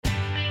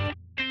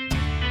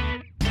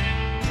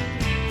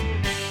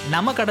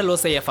நம்ம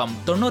கடலோசை எஃப்எம்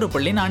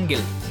 90.4.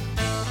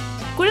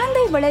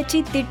 குழந்தை வளர்ச்சி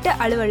திட்ட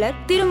அலுவலர்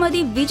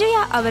திருமதி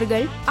விஜயா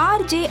அவர்கள்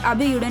RJ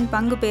அபியுடன்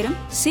பங்கு பெறும்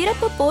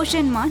சிறப்பு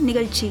போஷன் மா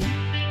நிகழ்ச்சி.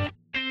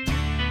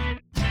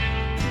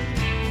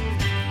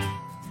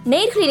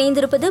 நேர்கள்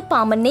இணைந்திருப்பது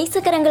பாமன்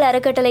நேசக்கரங்கள்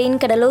அறக்கட்டளையின்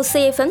கடலோசை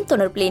எஃப்எம்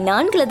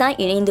 90.4 தான்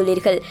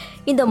இணைந்துள்ளீர்கள்.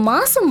 இந்த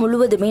மாதம்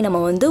முழுவதுமே நம்ம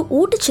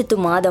ஊட்டச்சத்து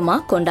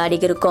மாதமாக கொண்டாடி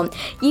இருக்கோம்.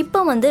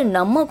 இப்போ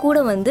நம்ம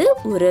கூட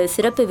ஒரு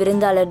சிறப்பு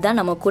விருந்தாளர் தான்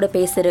நம்ம கூட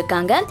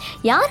பேசியிருக்காங்க.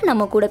 யார்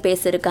நம்ம கூட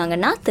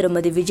பேசியிருக்காங்கன்னா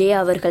திருமதி விஜயா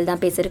அவர்கள்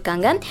தான்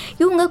பேசியிருக்காங்க.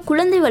 இவங்க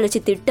குழந்தை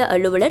வளர்ச்சி திட்ட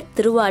அலுவலர்,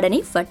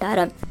 திருவாடனை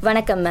வட்டாரம்.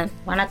 வணக்கம் மேம்.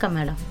 வணக்கம்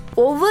மேடம்.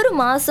 ஒவ்வொரு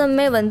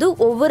மாதமே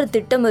ஒவ்வொரு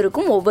திட்டம்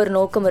இருக்கும், ஒவ்வொரு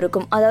நோக்கம்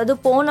இருக்கும். அதாவது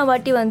போன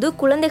வாட்டி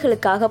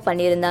குழந்தைகளுக்காக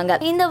பண்ணியிருந்தாங்க.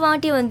 இந்த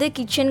வாட்டி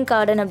கிச்சன்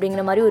கார்டன்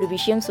அப்படிங்கிற மாதிரி ஒரு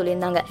விஷயம்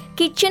சொல்லியிருந்தாங்க.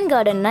 கிச்சன்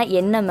கார்டன்னா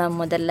என்ன மேம்?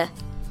 முதல்ல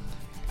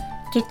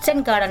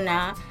கிச்சன்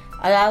கார்டன்னா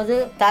அதாவது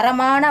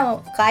தரமான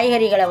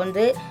காய்கறிகளை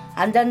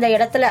அந்தந்த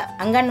இடத்துல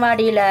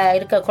அங்கன்வாடியில்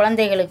இருக்க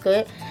குழந்தைகளுக்கு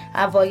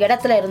அப்போ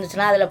இடத்துல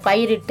இருந்துச்சுன்னா அதில்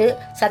பயிரிட்டு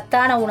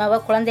சத்தான உணவை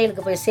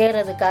குழந்தைகளுக்கு போய்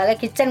சேர்றதுக்காக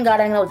கிச்சன்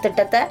கார்டனுங்கிற ஒரு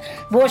திட்டத்தை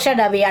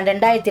போஷன் அபியான்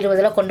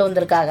 2020 கொண்டு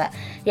வந்திருக்காங்க.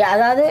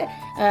 அதாவது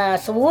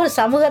ஊர்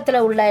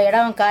சமூகத்தில் உள்ள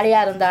இடம்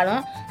காலியாக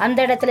இருந்தாலும் அந்த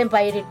இடத்துலையும்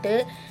பயிரிட்டு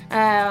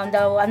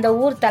அந்த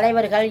ஊர்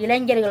தலைவர்கள்,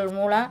 இளைஞர்கள்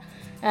மூலம்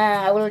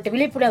அவங்கள்ட்ட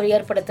விழிப்புணர்வு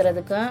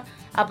ஏற்படுத்துறதுக்கும்,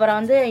 அப்புறம்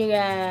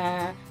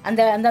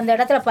அந்த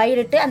இடத்துல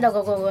பயிரிட்டு அந்த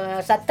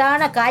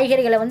சத்தான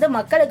காய்கறிகளை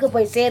மக்களுக்கு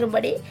போய்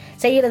சேரும்படி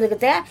செய்கிறதுக்கு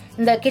தான்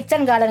இந்த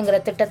கிச்சன் கார்டனுங்கிற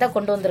திட்டத்தை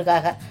கொண்டு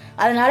வந்திருக்காங்க.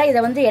 அதனால்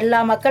இதை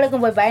எல்லா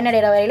மக்களுக்கும் போய்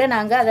பயனடைகிற வகையில்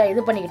நாங்கள் அதை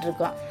இது பண்ணிக்கிட்டு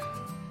இருக்கோம்.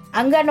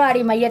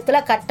 அங்கன்வாடி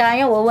மையத்தில்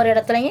கட்டாயம் ஒவ்வொரு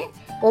இடத்துலையும்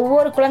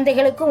ஒவ்வொரு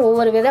குழந்தைகளுக்கும்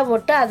ஒவ்வொரு விதை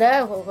போட்டு அதை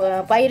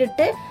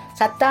பயிரிட்டு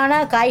சத்தான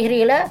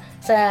காய்கறிகளை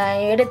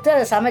எடுத்து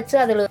அதை சமைச்சு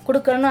அதில்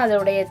கொடுக்கணும்னு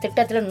அதனுடைய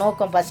திட்டத்தில்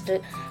நோக்கம் ஃபஸ்ட்டு.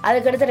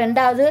 அதுக்கடுத்து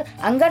 2வது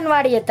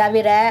அங்கன்வாடியை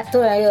தவிர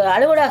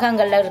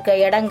அலுவலகங்களில் இருக்க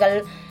இடங்கள்,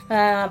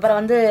 அப்புறம்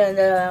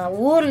இந்த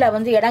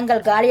ஊரில்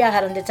இடங்கள்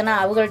காலியாக இருந்துச்சுன்னா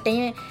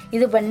அவங்கள்ட்டையும்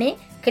இது பண்ணி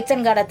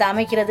கிச்சன் கார்டத்தை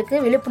அமைக்கிறதுக்கு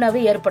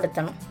விழிப்புணர்வு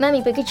ஏற்படுத்தணும். மேம்,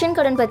 இப்போ கிச்சன்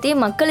கார்டன் பற்றி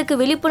மக்களுக்கு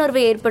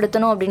விழிப்புணர்வு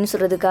ஏற்படுத்தணும் அப்படின்னு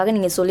சொல்கிறதுக்காக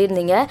நீங்கள்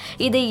சொல்லியிருந்தீங்க.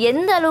 இது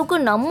எந்த அளவுக்கு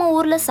நம்ம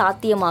ஊரில்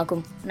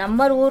சாத்தியமாகும்?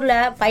 நம்ம ஊரில்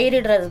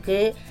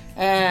பயிரிடுறதுக்கு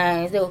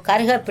இது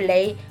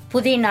கருகப்பிள்ளை,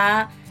 புதினா,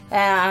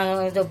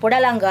 இது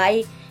புடலங்காய்,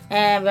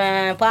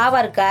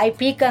 பாவற்காய்,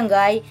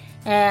 பீக்கங்காய்,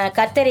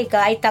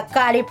 கத்தரிக்காய்,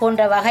 தக்காளி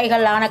போன்ற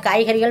வகைகளான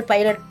காய்கறிகள்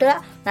பயிரிட்டு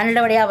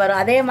நல்லபடியாக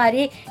வரும். அதே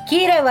மாதிரி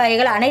கீரை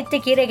வகைகள், அனைத்து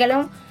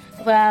கீரைகளும்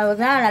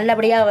தான்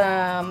நல்லபடியாக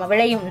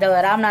விளையும் இந்த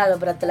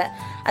ராமநாதபுரத்தில்.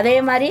 அதே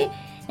மாதிரி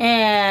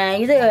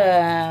இது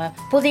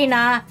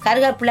புதினா,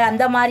 கருகப்பிள்ளை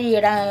அந்த மாதிரி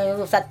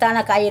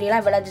சத்தான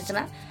காய்கறிலாம்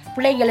விளைஞ்சிச்சுன்னா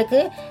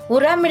பிள்ளைங்களுக்கு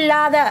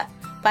உரமில்லாத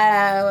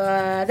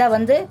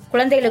இதை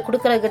குழந்தைகளுக்கு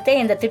கொடுக்கறதுக்கே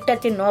இந்த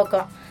திட்டத்தின்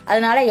நோக்கம்.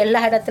 அதனால் எல்லா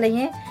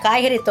இடத்துலையும்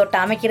காய்கறி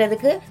தோட்டம்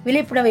அமைக்கிறதுக்கு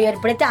விழிப்புணர்வு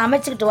ஏற்படுத்தி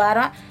அமைச்சிக்கிட்டு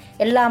வரோம்.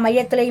 எல்லா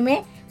மையத்துலேயுமே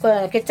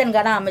கிச்சன்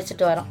கார்டன்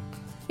அமைச்சிட்டு வரோம்.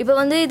 இப்போ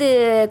இது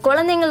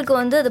குழந்தைங்களுக்கு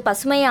அது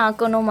பசுமையாக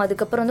ஆக்கணும்,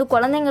 அதுக்கப்புறம்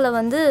குழந்தைங்களை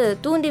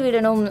தூண்டி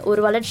விடணும்,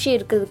 ஒரு வளர்ச்சி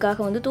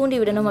இருக்கிறதுக்காக தூண்டி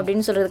விடணும்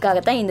அப்படின்னு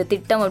சொல்கிறதுக்காகத்தான் இந்த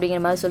திட்டம்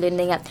அப்படிங்கிற மாதிரி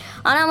சொல்லியிருந்தீங்க.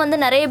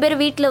 ஆனால் நிறைய பேர்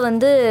வீட்டில்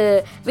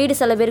வீடு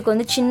சில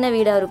பேருக்கு சின்ன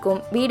வீடாக இருக்கும்,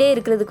 வீடே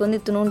இருக்கிறதுக்கு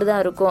இத்தினூண்டு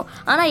தான் இருக்கும்,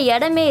 ஆனால்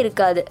இடமே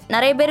இருக்காது.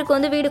 நிறைய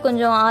பேருக்கு வீடு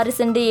கொஞ்சம் 6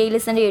 சென்ட்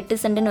 7 சென்ட்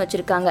 8 சென்ட்னு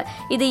வச்சுருக்காங்க.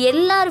 இது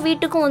எல்லார்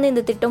வீட்டுக்கும்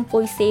இந்த திட்டம்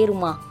போய்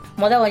சேருமா?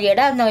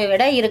 அந்த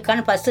இடம்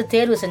இருக்கான்னு ஃபஸ்ட்டு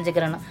தேர்வு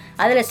செஞ்சுக்கிறணும்.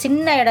 அதில்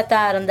சின்ன இடத்தா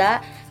இருந்தால்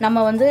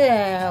நம்ம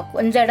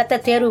கொஞ்சம் இடத்த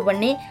தேர்வு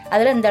பண்ணி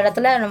அதில் இந்த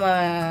இடத்துல நம்ம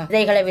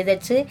விதைகளை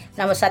விதைச்சு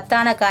நம்ம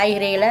சத்தான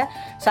காய்கறிகளை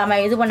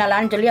இது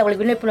பண்ணலான்னு சொல்லி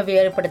அவங்களுக்கு விழிப்புணர்வு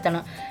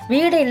ஏற்படுத்தணும்.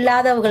 வீடு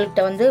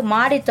இல்லாதவர்கள்ட்ட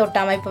மாடி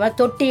தோட்டம் அமைப்பு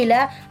தொட்டியில்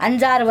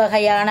 5-6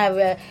 வகையான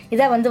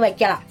இதை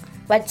வைக்கலாம்,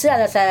 வச்சு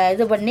அதை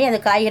இது பண்ணி அது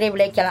காய்கறி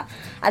விளைக்கலாம்.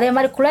 அதே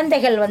மாதிரி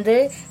குழந்தைகள்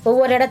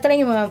ஒவ்வொரு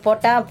இடத்துலையும்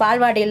போட்டால்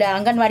பால்வாடியில்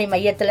அங்கன்வாடி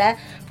மையத்தில்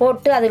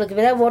போட்டு அதுகளுக்கு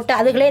விதை போட்டு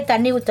அதுகளே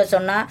தண்ணி ஊற்ற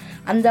சொன்னால்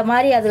அந்த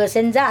மாதிரி அதுகள்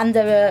செஞ்சால்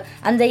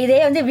அந்த இதே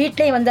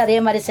வீட்லேயும் அதே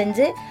மாதிரி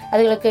செஞ்சு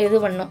அதுகளுக்கு இது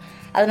பண்ணும்.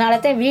 அதனால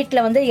தான்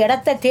வீட்டில்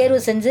இடத்த தேர்வு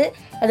செஞ்சு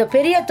அது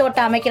பெரிய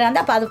தோட்டம்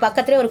அமைக்கிறாங்க. அப்போ அது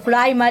பக்கத்துலேயே ஒரு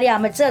குழாய் மாதிரி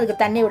அமைச்சு அதுக்கு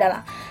தண்ணி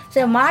விடலாம்.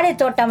 சரி, மாடி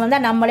தோட்டம்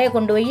நம்மளே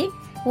கொண்டு போய்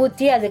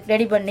ஊற்றி அதுக்கு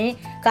ரெடி பண்ணி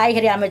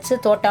காய்கறி அமைச்சு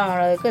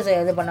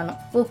தோட்டத்துக்கு இது பண்ணணும்,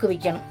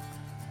 ஊக்குவிக்கணும்.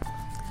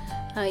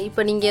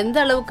 இப்போ நீங்கள் எந்த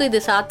அளவுக்கு இது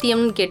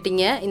சாத்தியம்னு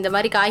கேட்டீங்க. இந்த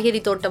மாதிரி காய்கறி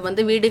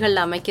தோட்டம்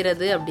வீடுகளில்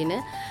அமைக்கிறது அப்படின்னு.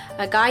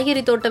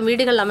 காய்கறி தோட்டம்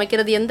வீடுகள்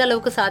அமைக்கிறது எந்த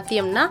அளவுக்கு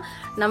சாத்தியம்னா,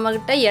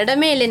 நம்மக்கிட்ட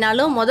இடமே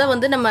இல்லைனாலும்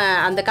நம்ம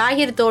அந்த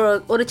காய்கறி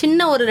ஒரு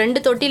சின்ன ஒரு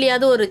 2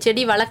 தொட்டிலையாவது ஒரு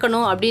செடி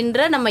வளர்க்கணும்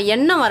அப்படின்ற நம்ம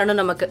எண்ணம்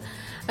வரணும். நமக்கு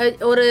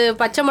ஒரு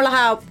பச்சை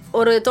மிளகா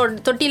ஒரு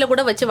தொட்டியில்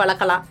கூட வச்சு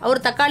வளர்க்கலாம். ஒரு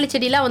தக்காளி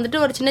செடியெலாம்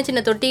ஒரு சின்ன சின்ன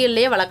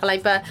தொட்டிகள்லேயே வளர்க்கலாம்.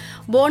 இப்போ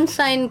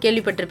போன்சாயின்னு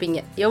கேள்விப்பட்டிருப்பீங்க.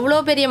 எவ்வளோ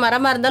பெரிய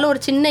மரமாக இருந்தாலும்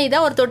ஒரு சின்ன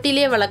இதாக ஒரு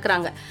தொட்டிலேயே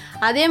வளர்க்குறாங்க.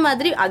 அதே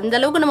மாதிரி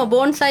அந்தளவுக்கு நம்ம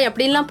போன்சாய்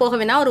அப்படின்லாம் போக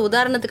வேணாம், ஒரு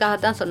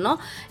உதாரணத்துக்காகத்தான் சொன்னோம்.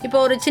 இப்போ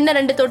ஒரு சின்ன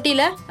 2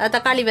 தொட்டியில்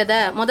தக்காளி விதை,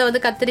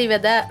 கத்திரி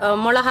விதை,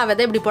 மிளகா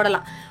விதை இப்படி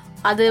போடலாம்.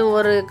 அது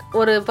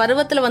ஒரு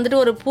பருவத்தில்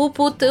ஒரு பூ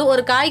பூத்து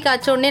ஒரு காய்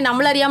காய்ச்ச உடனே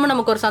நம்மள அறியாமல்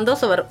நமக்கு ஒரு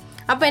சந்தோஷம் வரும்.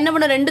 அப்போ என்ன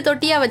பண்ண 2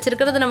 தொட்டியாக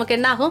வச்சுருக்கிறது நமக்கு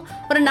என்ன ஆகும்,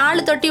 ஒரு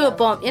 4 தொட்டி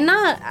வைப்போம். ஏன்னா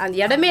அந்த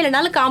இடமே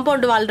இல்லைனாலும்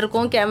காம்பவுண்ட் வால்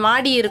இருக்கும்,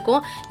 மாடி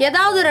இருக்கும்,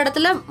 ஏதாவது ஒரு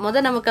இடத்துல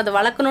நமக்கு அதை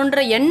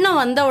வளர்க்கணுன்ற எண்ணம்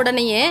வந்த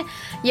உடனேயே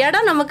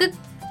இடம் நமக்கு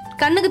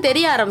கண்ணுக்கு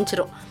தெரிய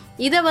ஆரம்பிச்சிடும்.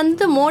 இதை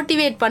வந்து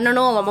மோட்டிவேட்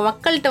பண்ணணும்,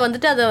 மக்கள்கிட்ட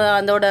வந்துட்டு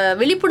அதோட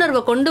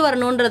விழிப்புணர்வை கொண்டு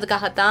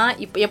வரணுன்றதுக்காகத்தான்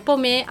இப்போ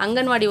எப்போவுமே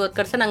அங்கன்வாடி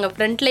ஒர்க்கர்ஸை நாங்கள்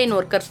ஃப்ரண்ட்லைன்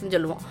ஒர்க்கர்ஸ்ன்னு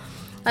சொல்லுவோம்.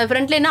 அது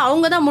ஃப்ரண்ட்லைன்னா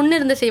அவங்க தான்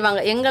முன்னிருந்து செய்வாங்க.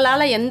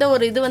 எங்களால் எந்த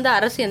ஒரு இது வந்து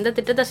அரசு எந்த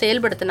திட்டத்தை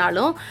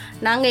செயல்படுத்தினாலும்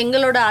நாங்கள்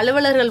எங்களோட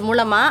அலுவலர்கள்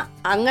மூலமாக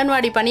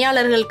அங்கன்வாடி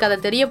பணியாளர்களுக்கு அதை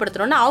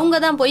தெரியப்படுத்தணும்னா அவங்க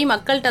தான் போய்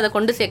மக்கள்கிட்ட அதை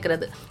கொண்டு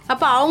சேர்க்கறது.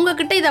 அப்போ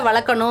அவங்கக்கிட்ட இதை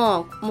வளர்க்கணும்.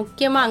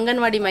 முக்கியமாக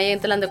அங்கன்வாடி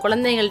மையத்தில் அந்த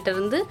குழந்தைங்கள்ட்ட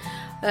இருந்து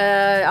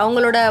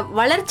அவங்களோட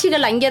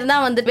வளர்ச்சிகள் அங்கேருந்து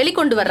தான் வந்து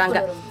வெளிக்கொண்டு வர்றாங்க.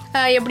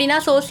 எப்படின்னா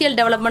சோசியல்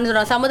டெவலப்மெண்ட்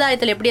சொல்கிறோம்,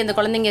 சமுதாயத்தில் எப்படி அந்த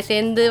குழந்தைங்க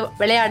சேர்ந்து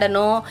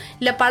விளையாடணும்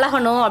இல்லை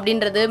பழகணும்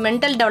அப்படின்றது.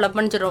 மென்டல்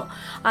டெவலப்மெண்ட் சொல்கிறோம்,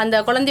 அந்த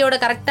குழந்தையோட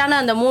கரெக்டான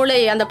அந்த மூளை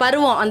அந்த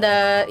பருவம் அந்த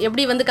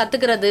எப்படி வந்து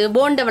கற்றுக்கிறது,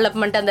 போன்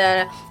டெவலப்மெண்ட் அந்த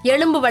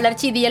எலும்பு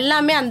வளர்ச்சி, இது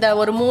எல்லாமே அந்த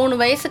ஒரு 3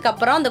 வயசுக்கு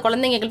அப்புறம் அந்த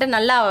குழந்தைங்கக்கிட்ட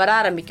நல்லா வர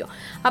ஆரம்பிக்கும்.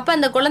 அப்போ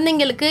அந்த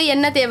குழந்தைங்களுக்கு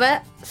என்ன தேவை,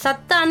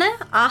 சத்தான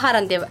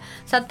ஆகாரம் தேவை.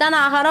 சத்தான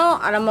ஆகாரம்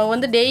நம்ம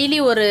வந்து டெய்லி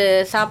ஒரு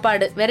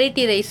சாப்பாடு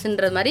வெரைட்டி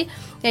ரைஸ்ன்ற மாதிரி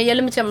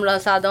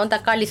எலுமிச்சம்பழம் சாதம்,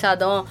 தக்காளி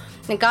சாதம்,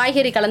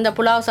 காய்கறி கலந்த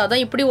புலாவ்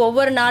சாதம், இப்படி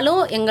ஒவ்வொரு நாளும்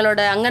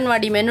எங்களோட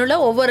அங்கன்வாடி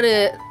மெனுவில் ஒவ்வொரு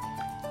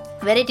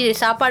வெரைட்டி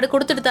சாப்பாடு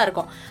கொடுத்துட்டு தான்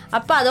இருக்கோம்.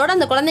 அப்போ அதோட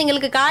அந்த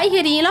குழந்தைங்களுக்கு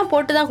காய்கறியெல்லாம்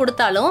போட்டு தான்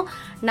கொடுத்தாலும்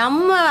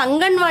நம்ம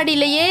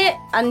அங்கன்வாடியிலேயே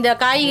அந்த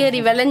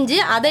காய்கறி விளைஞ்சு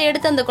அதை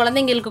எடுத்து அந்த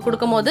குழந்தைங்களுக்கு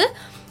கொடுக்கும்போது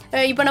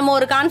இப்போ நம்ம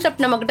ஒரு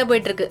கான்செப்ட் நம்மக்கிட்ட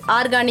போயிட்டுருக்கு,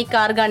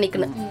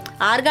 ஆர்கானிக்னு.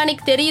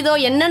 ஆர்கானிக் தெரியுதோ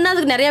என்னென்னா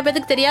அதுக்கு நிறைய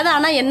பேருக்கு தெரியாது.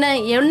 ஆனால்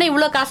என்ன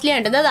இவ்வளோ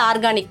காஸ்ட்லியாகிட்டு அது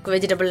ஆர்கானிக்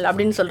வெஜிடபிள்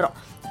அப்படின்னு சொல்கிறோம்.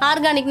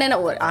 ஆர்கானிக்னா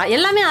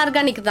எல்லாமே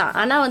ஆர்கானிக் தான்,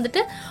 ஆனால்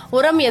வந்துட்டு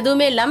உரம்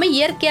எதுவுமே இல்லாமல்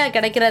இயற்கையாக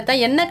கிடைக்கிறது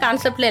தான். என்ன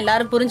கான்செப்டில்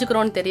எல்லாரும்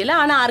புரிஞ்சுக்கிறோன்னு தெரியல.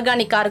 ஆனால்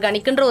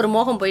ஆர்கானிக்ன்ற ஒரு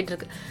மோகம்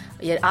போயிட்டுருக்கு.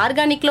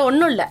 ஆர்கானிக்கில்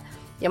ஒன்றும் இல்லை,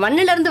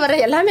 மண்ணிலேருந்து வர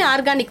எல்லாமே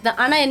ஆர்கானிக்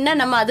தான். ஆனால் என்ன,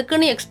 நம்ம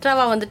அதுக்குன்னு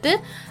எக்ஸ்ட்ராவாக வந்துட்டு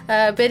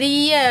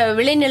பெரிய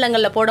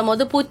விளைநிலங்களில் போடும்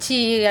போது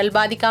பூச்சிகள்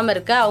பாதிக்காமல்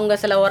இருக்க அவங்க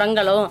சில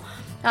உரங்களும்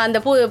அந்த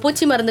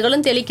பூச்சி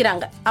மருந்துகளும்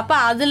தெளிக்கிறாங்க. அப்போ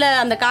அதில்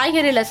அந்த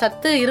காய்கறியில்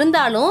சத்து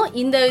இருந்தாலும்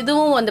இந்த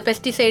இதுவும் அந்த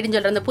பெஸ்டிசைடுன்னு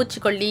சொல்கிற அந்த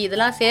பூச்சிக்கொல்லி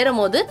இதெல்லாம் சேரும்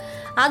போது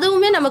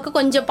அதுவுமே நமக்கு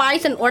கொஞ்சம்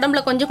பாய்சன்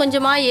உடம்புல கொஞ்சம்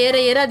கொஞ்சமாக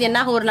ஏற அது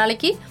என்னாகும், ஒரு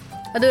நாளைக்கு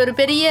அது ஒரு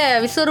பெரிய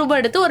விஸ்வரூபம்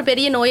எடுத்து ஒரு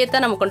பெரிய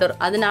நோயைத்தான் நம்ம கொண்டு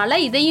வரும். அதனால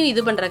இதையும்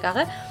இது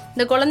பண்ணுறதுக்காக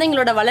இந்த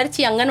குழந்தைங்களோட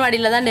வளர்ச்சி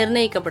அங்கன்வாடியில் தான்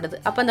நிர்ணயிக்கப்படுது.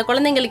 அப்போ அந்த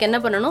குழந்தைங்களுக்கு என்ன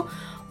பண்ணணும்,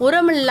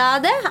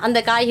 உரமில்லாத அந்த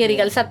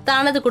காய்கறிகள்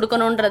சத்தானது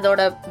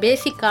கொடுக்கணுன்றதோட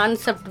பேசிக்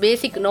கான்செப்ட்,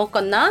 பேசிக்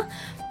நோக்கம்தான்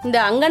இந்த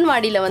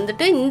அங்கன்வாடியில்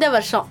வந்துட்டு இந்த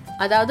வருஷம்,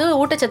 அதாவது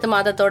ஊட்டச்சத்து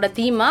மாதத்தோட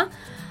தீமா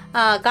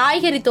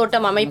காய்கறி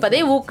தோட்டம் அமைப்பதை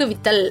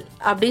ஊக்குவித்தல்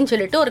அப்படின்னு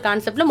சொல்லிட்டு ஒரு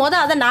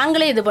கான்செப்டில் அதை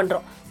நாங்களே இது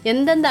பண்ணுறோம்.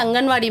 எந்தெந்த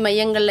அங்கன்வாடி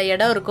மையங்களில்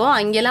இடம் இருக்கோ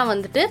அங்கெல்லாம்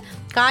வந்துட்டு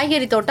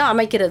காய்கறி தோட்டம்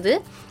அமைக்கிறது.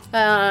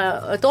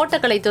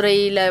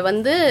 தோட்டக்கலைத்துறையில்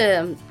வந்து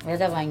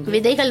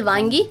விதைகள்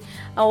வாங்கி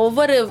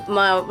ஒவ்வொரு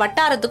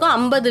வட்டாரத்துக்கும்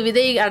 50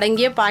 விதை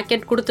அடங்கிய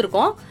பாக்கெட்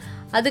கொடுத்துருக்கோம்.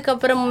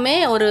 அதுக்கப்புறமே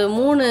ஒரு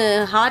 3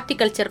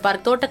 ஹார்டிகல்ச்சர்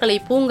பார்க், தோட்டக்கலை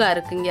பூங்கா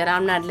இருக்குது இங்கே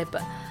ராம்நாட்டில்.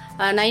 இப்போ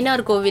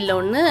நயினார் கோவிலில்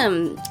ஒன்று,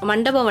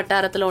 மண்டபம்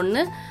வட்டாரத்தில்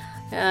ஒன்று,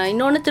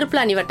 இன்னொன்று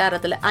திருப்பலானி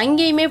வட்டாரத்தில்.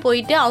 அங்கேயுமே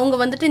போயிட்டு அவங்க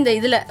வந்துட்டு இந்த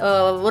இதில்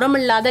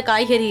உரமில்லாத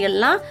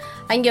காய்கறிகள்லாம்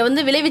அங்கே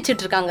வந்து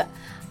விளைவிச்சிட்ருக்காங்க.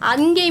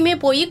 அங்கேயுமே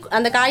போய்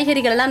அந்த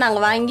காய்கறிகள்லாம்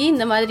நாங்கள் வாங்கி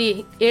இந்த மாதிரி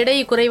எடை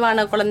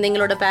குறைவான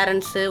குழந்தைங்களோட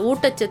பேரண்ட்ஸு,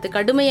 ஊட்டச்சத்து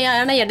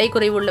கடுமையான எடை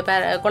குறைவு உள்ள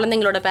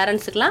குழந்தைங்களோட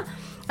பேரண்ட்ஸுக்கெலாம்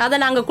அதை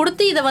நாங்கள்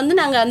கொடுத்து இதை வந்து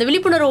நாங்கள் அந்த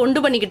விழிப்புணர்வை உண்டு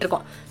பண்ணிக்கிட்டு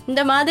இருக்கோம்.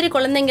 இந்த மாதிரி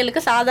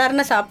குழந்தைங்களுக்கு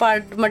சாதாரண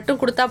சாப்பாடு மட்டும்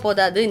கொடுத்தா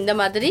போதாது, இந்த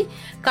மாதிரி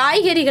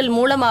காய்கறிகள்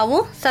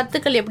மூலமாகவும்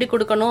சத்துக்கள் எப்படி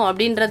கொடுக்கணும்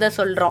அப்படின்றத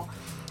சொல்கிறோம்.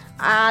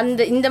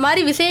 இந்த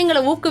மாதிரி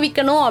விஷயங்களை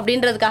ஊக்குவிக்கணும்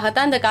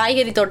அப்படின்றதுக்காகத்தான் இந்த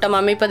காய்கறி தோட்டம்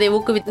அமைப்பதை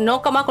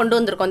நோக்கமாக கொண்டு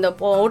வந்திருக்கோம் இந்த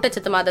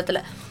ஊட்டச்சத்து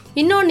மாதத்தில்.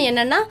 இன்னொன்று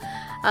என்னென்னா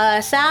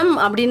சாம்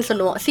அப்படின்னு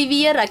சொல்லுவோம்,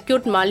 சிவியர்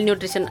அக்யூட்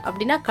மால்நியூட்ரிஷன்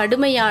அப்படின்னா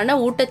கடுமையான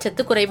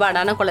ஊட்டச்சத்து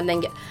குறைபாடான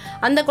குழந்தைங்க.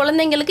 அந்த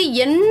குழந்தைங்களுக்கு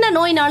என்ன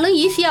நோய்னாலும்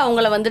ஈஸியாக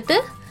அவங்கள வந்துட்டு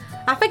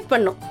அஃபெக்ட்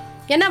பண்ணும்.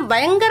 ஏன்னா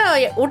பயங்கர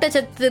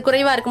ஊட்டச்சத்து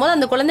குறைவாக இருக்கும்போது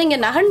அந்த குழந்தைங்க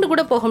நகண்டு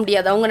கூட போக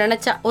முடியாது. அவங்க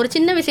நினச்சா ஒரு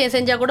சின்ன விஷயம்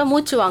செஞ்சால் கூட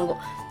மூச்சு வாங்கும்.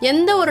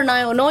 எந்த ஒரு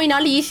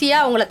நோயினாலும்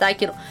ஈஸியாக அவங்கள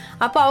தாக்கிடும்.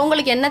 அப்போ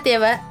அவங்களுக்கு என்ன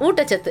தேவை,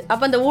 ஊட்டச்சத்து.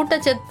 அப்போ அந்த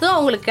ஊட்டச்சத்தும்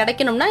அவங்களுக்கு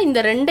கிடைக்கணும்னா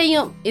இந்த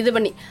ரெண்டையும் இது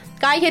பண்ணி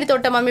காய்கறி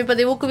தோட்டம்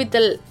அமைப்பதை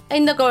ஊக்குவித்தல்,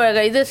 இந்த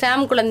இது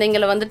சாம்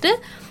குழந்தைங்களை வந்துட்டு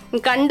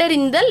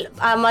கண்டறிந்தல்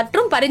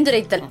மற்றும்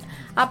பரிந்துரைத்தல்.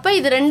 அப்போ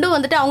இது ரெண்டும்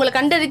வந்துட்டு அவங்களை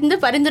கண்டறிந்து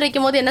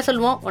பரிந்துரைக்கும் போது என்ன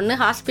சொல்லுவோம், ஒன்று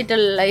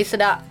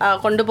ஹாஸ்பிட்டலைஸ்டாக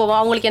கொண்டு போவோம்,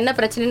 அவங்களுக்கு என்ன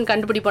பிரச்சனைன்னு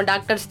கண்டுபிடிப்போம்,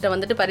 டாக்டர்ஸ்கிட்ட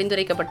வந்துட்டு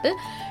பரிந்துரைக்கப்பட்டு.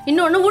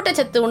 இன்னொன்று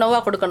ஊட்டச்சத்து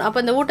உணவாக கொடுக்கணும்.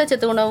 அப்போ இந்த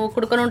ஊட்டச்சத்து உணவு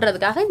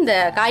கொடுக்கணுன்றதுக்காக இந்த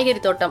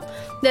காய்கறி தோட்டம்,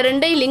 இந்த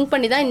ரெண்டையும் லிங்க்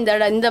பண்ணி தான்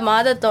இந்த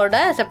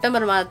மாதத்தோட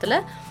செப்டம்பர் மாதத்தில்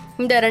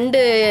இந்த 2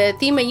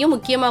 தீமையும்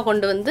முக்கியமாக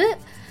கொண்டு வந்து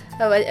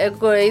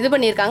இது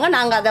பண்ணியிருக்காங்க.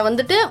 நாங்கள் அதை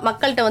வந்துட்டு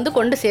மக்கள்கிட்ட வந்து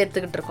கொண்டு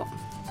சேர்த்துக்கிட்டு இருக்கோம்.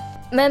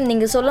 மேம்,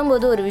 நீங்கள்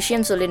சொல்லும்போது ஒரு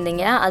விஷயம்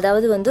சொல்லியிருந்தீங்க,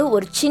 அதாவது வந்து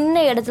ஒரு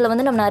சின்ன இடத்துல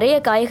வந்து நம்ம நிறைய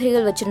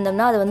காய்கறிகள்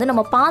வச்சுருந்தோம்னா அதை வந்து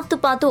நம்ம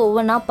பார்த்து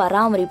ஒவ்வொன்றா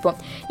பராமரிப்போம்.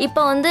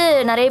 இப்போ வந்து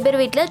நிறைய பேர்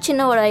வீட்டில்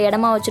சின்ன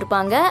இடமா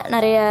வச்சுருப்பாங்க,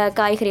 நிறைய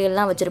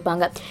காய்கறிகள்லாம்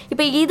வச்சுருப்பாங்க.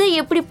 இப்போ இதை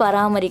எப்படி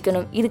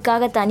பராமரிக்கணும்,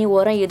 இதுக்காக தனி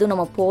உரம் எதுவும்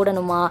நம்ம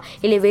போடணுமா,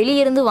 இல்லை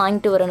வெளியிருந்து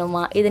வாங்கிட்டு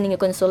வரணுமா, இதை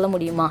நீங்கள் கொஞ்சம் சொல்ல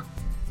முடியுமா?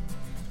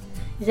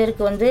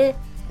 இதற்கு வந்து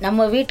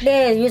நம்ம வீட்டிலே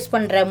யூஸ்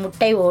பண்ணுற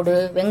முட்டை ஓடு,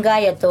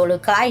 வெங்காயத்தோல்,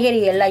 காய்கறி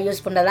எல்லாம்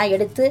யூஸ் பண்ணுறதெல்லாம்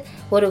எடுத்து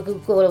ஒரு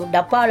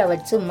டப்பாவில்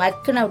வச்சு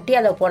மக்கின விட்டி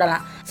அதை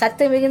போடலாம்.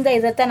 சத்து மிகுந்த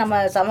இதைத்தான் நம்ம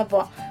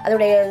சமைப்போம்.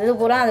 அதோடைய இது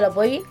பூரா அதில்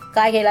போய்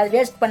காய்கறி அது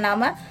வேஸ்ட்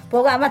பண்ணாமல்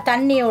போகாமல்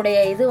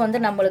தண்ணியோடைய இது வந்து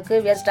நம்மளுக்கு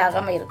வேஸ்ட்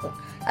ஆகாமல் இருக்கும்.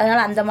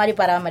 அதனால் அந்த மாதிரி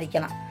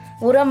பராமரிக்கலாம்.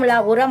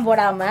 உரம்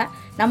போடாமல்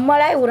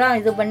நம்மளே உரம்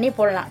இது பண்ணி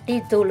போடலாம். டீ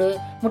தூள்,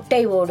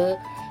 முட்டை ஓடு,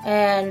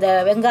 இந்த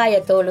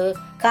வெங்காயத்தோல்,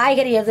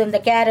 காய்கறி எது இந்த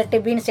கேரட்டு,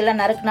 பீன்ஸ்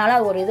எல்லாம்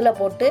நறுக்குனாலும் ஒரு இதில்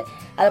போட்டு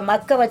அதை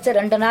மக்க வச்சு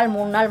 2 நாள்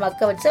 3 நாள்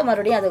மக்க வச்சு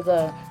மறுபடியும் அதுக்கு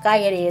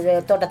காய்கறி இது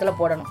தோட்டத்தில்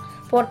போடணும்.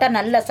 போட்டால்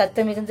நல்ல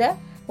சத்து மிகுந்த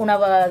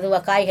உணவு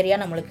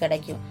காய்கறியாக நம்மளுக்கு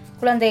கிடைக்கும்.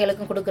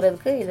 குழந்தைகளுக்கும்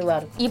கொடுக்கறதுக்கு இதுவாக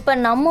இருக்கும். இப்போ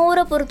நம்ம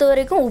ஊரை பொறுத்த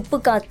வரைக்கும் உப்பு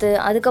காற்று,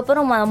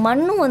 அதுக்கப்புறம்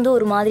மண்ணும் வந்து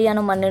ஒரு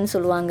மாதிரியான மண்ணுன்னு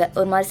சொல்லுவாங்க.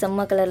 ஒரு மாதிரி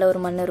செம்ம கலரில் ஒரு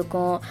மண்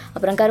இருக்கும்,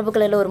 அப்புறம் கருப்பு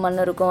கலரில் ஒரு மண்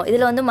இருக்கும்.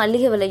 இதில் வந்து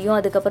மல்லிகை விளையும்,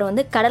 அதுக்கப்புறம்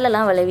வந்து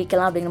கடலெல்லாம்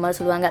விளைவிக்கலாம் அப்படிங்கிற மாதிரி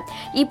சொல்லுவாங்க.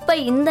 இப்போ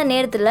இந்த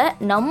நேரத்தில்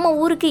நம்ம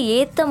ஊருக்கு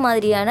ஏற்ற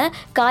மாதிரியான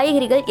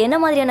காய்கறிகள், என்ன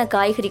மாதிரியான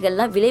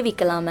காய்கறிகள்லாம்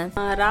விளைவிக்கலாமே?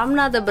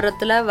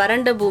 ராமநாதபுரத்தில்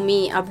வறண்ட பூமி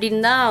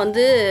அப்படின்னு தான்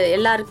வந்து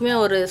எல்லாருக்குமே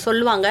ஒரு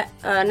சொல்லுவாங்க.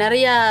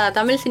 நிறையா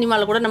தமிழ்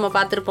சினிமாவில் கூட நம்ம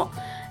பார்த்துருப்போம்.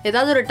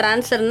 ஏதாவது ஒரு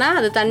டிரான்ஸ்ஃபர்னால்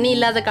அது தண்ணி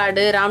இல்லாத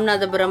காடு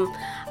ராமநாதபுரம்.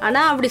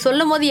 ஆனால் அப்படி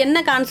சொல்லும் போது என்ன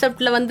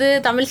கான்செப்டில் வந்து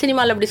தமிழ்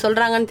சினிமாவில் அப்படி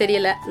சொல்கிறாங்கன்னு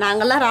தெரியல.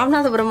 நாங்கள்லாம்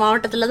ராமநாதபுரம்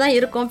மாவட்டத்தில் தான்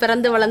இருக்கோம்,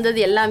 பிறந்து வளர்ந்தது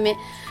எல்லாமே.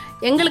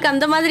 எங்களுக்கு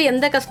அந்த மாதிரி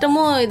எந்த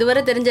கஷ்டமும்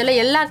இதுவரை தெரிஞ்சல.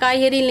 எல்லா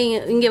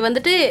காய்கறியும் இங்கே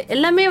வந்துட்டு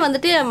எல்லாமே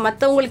வந்துட்டு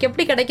மற்றவங்களுக்கு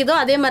எப்படி கிடைக்குதோ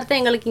அதே மாதிரி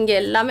தான் எங்களுக்கு இங்கே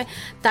எல்லாமே.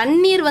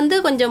 தண்ணீர் வந்து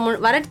கொஞ்சம்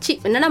வறட்சி,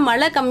 என்னென்னா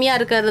மழை கம்மியாக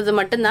இருக்கிறது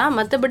மட்டும்தான்.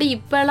 மற்றபடி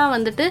இப்போலாம்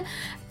வந்துட்டு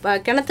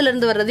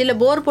கிணத்துலேருந்து வர்றது இல்லை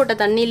போர் போட்ட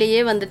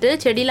தண்ணியிலேயே வந்துட்டு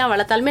செடிலாம்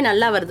வளர்த்தாலுமே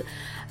நல்லா வருது.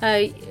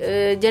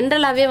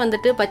 ஜென்ரலாகவே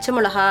வந்துட்டு பச்சை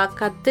மிளகா,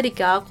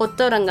 கத்திரிக்காய்,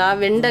 கொத்தவரங்காய்,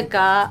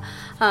 வெண்டைக்காய்,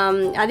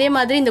 அதே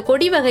மாதிரி இந்த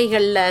கொடி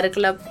வகைகளில்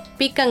இருக்குல்ல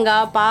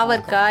பீக்கங்காய்,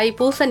 பாவற்காய்,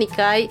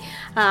 பூசணிக்காய்,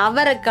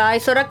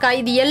 அவரைக்காய், சுரைக்காய்,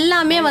 இது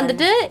எல்லாமே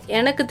வந்துட்டு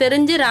எனக்கு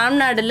தெரிஞ்சு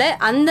ராம்நாடில்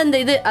அந்தந்த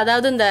இது,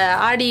 அதாவது இந்த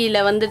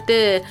ஆடியில் வந்துட்டு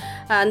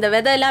அந்த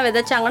விதையெல்லாம்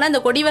விதைச்சாங்கன்னா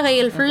இந்த கொடி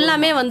வகைகள்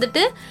ஃபுல்லாமே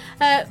வந்துட்டு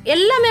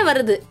எல்லாமே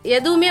வருது.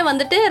 எதுவுமே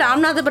வந்துட்டு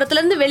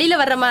ராமநாதபுரத்துலேருந்து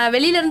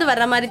வெளியிலேருந்து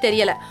வர்ற மாதிரி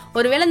தெரியலை.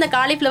 ஒருவேளை இந்த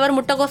காலிஃப்ளவர்,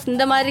 முட்டைகோஸ்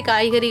இந்த மாதிரி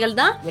காய்கறிகள்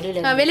தான்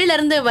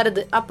வெளியிலேருந்து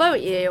வருது. அப்போ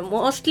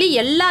மோஸ்ட்லி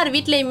எல்லார்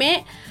வீட்லேயுமே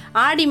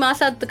ஆடி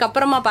மாதத்துக்கு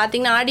அப்புறமா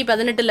பார்த்தீங்கன்னா ஆடி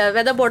 18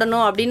 விதை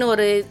போடணும் அப்படின்னு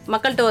ஒரு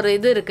மக்கள்கிட்ட ஒரு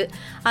இது இருக்குது.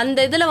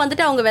 அந்த இதில்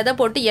வந்துட்டு அவங்க விதை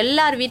போட்டு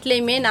எல்லார்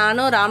வீட்லேயுமே,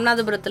 நானும்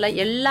ராமநாதபுரத்தில்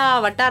எல்லா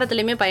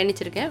வட்டாரத்துலேயுமே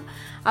பயணிச்சிருக்கேன்.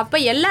 அப்போ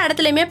எல்லா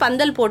இடத்துலையுமே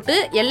பந்தல் போட்டு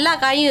எல்லா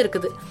காயும்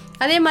இருக்குது.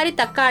 அதே மாதிரி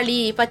தக்காளி,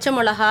 பச்சை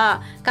மிளகா,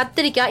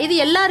 கத்திரிக்காய், இது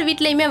எல்லார்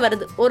வீட்லேயுமே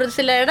வருது. ஒரு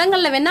சில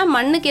இடங்களில் வேணால்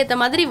மண்ணுக்கு ஏற்ற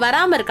மாதிரி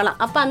வராமல்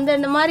இருக்கலாம். அப்போ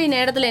அந்த மாதிரி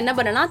நேரத்தில் என்ன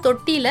பண்ணனா,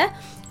 தொட்டியில்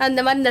அந்த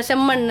மாதிரி இந்த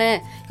செம்மண்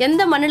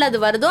எந்த மண்ணில் அது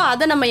வருதோ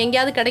அதை நம்ம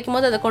எங்கேயாவது கிடைக்கும்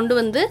போது அதை கொண்டு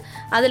வந்து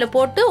அதில்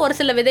போட்டு ஒரு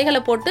சில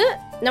விதைகளை போட்டு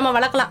நம்ம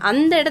வளர்க்கலாம்.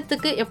 அந்த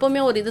இடத்துக்கு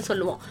எப்போவுமே ஒரு இது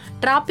சொல்லுவோம்,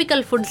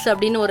 டிராபிக்கல் ஃபுட்ஸ்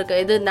அப்படின்னு ஒரு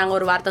இது நாங்கள்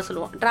ஒரு வார்த்தை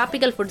சொல்லுவோம்.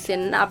 டிராபிக்கல் ஃபுட்ஸ்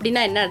என்ன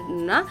அப்படின்னா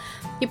என்னன்னா,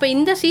 இப்போ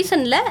இந்த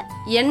சீசனில்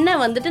என்ன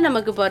வந்துட்டு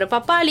நமக்கு இப்போ ஒரு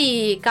பப்பாளி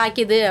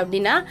காய்க்குது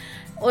அப்படின்னா,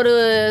 ஒரு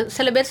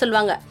சில பேர்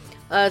சொல்லுவாங்க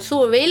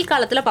வெயில்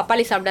காலத்தில்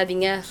பப்பாளி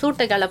சாப்பிடாதீங்க,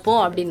 சூட்டை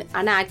கலப்போம் அப்படின்னு.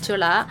 ஆனால்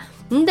ஆக்சுவலாக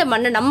இந்த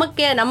மண்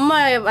நம்ம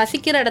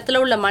வசிக்கிற இடத்துல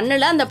உள்ள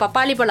மண்ணில் அந்த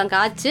பப்பாளி பழம்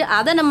காய்ச்சி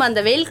அதை நம்ம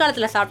அந்த வெயில்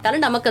காலத்தில்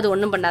சாப்பிட்டாலும் நமக்கு அது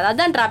ஒன்றும் பண்ணாது.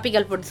 அதுதான்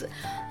டிராபிக்கல் ஃபுட்ஸ்.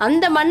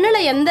 அந்த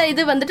மண்ணில் எந்த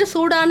இது வந்துட்டு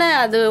சூடான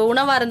அது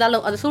உணவாக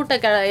இருந்தாலும், அது சூட்டை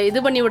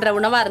இது பண்ணி விடுற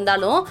உணவாக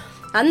இருந்தாலும்,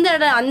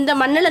 அந்த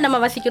மண்ணில் நம்ம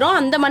வசிக்கிறோம்.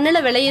 அந்த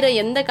மண்ணில் விளையிற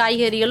எந்த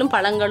காய்கறிகளும்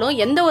பழங்களும்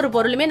எந்த ஒரு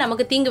பொருளுமே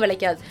நமக்கு தீங்கு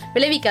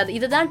விளைவிக்காது.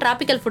 இதுதான்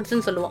டிராபிக்கல்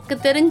ஃபுட்ஸ்ன்னு சொல்லுவோம்.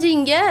 எனக்கு தெரிஞ்சு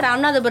இங்கே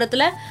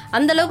ராமநாதபுரத்தில்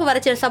அந்தளவுக்கு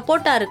வரைச்ச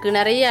சப்போட்டா இருக்குது,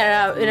 நிறைய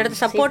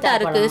இடத்துல சப்போட்டா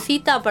இருக்குது,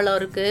 சீத்தாப்பழம்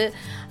இருக்குது,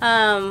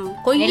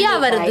 கொய்யா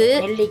வருது,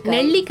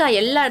 நெல்லிக்காய்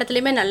எல்லா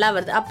இடத்துலையுமே நல்லா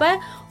வருது. அப்போ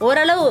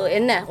ஓரளவு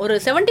என்ன ஒரு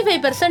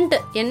 75%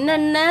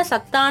 என்னென்ன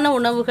சத்தான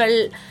உணவுகள்,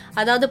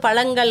 அதாவது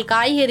பழங்கள்,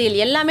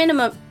 காய்கறிகள் எல்லாமே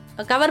நம்ம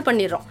கவர்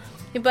பண்ணிடுறோம்.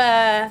 இப்போ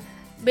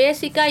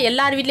பேசிக்காக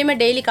எல்லார் வீட்லேயுமே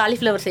டெய்லி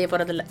காலிஃப்ளவர் செய்ய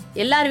போகிறதில்ல,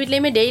 எல்லார்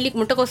வீட்லேயுமே டெய்லி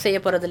முட்டைக்கோஸ் செய்ய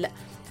போகிறதில்ல.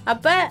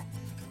 அப்போ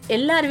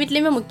எல்லார்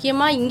வீட்லேயுமே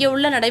முக்கியமாக இங்கே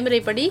உள்ள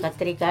நடைமுறைப்படி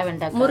கத்திரிக்காய்,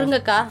 வெண்டைக்காய்,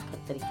 முருங்கைக்காய்,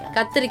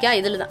 கத்திரிக்காய்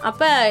இதில் தான்.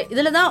 அப்போ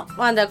இதில் தான்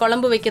அந்த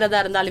குழம்பு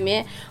வைக்கிறதா இருந்தாலுமே,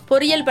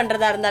 பொரியல்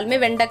பண்ணுறதா இருந்தாலுமே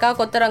வெண்டைக்காய்,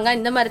 கொத்தரங்காய்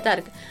இந்த மாதிரி தான்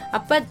இருக்குது.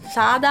 அப்போ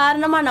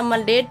சாதாரணமாக நம்ம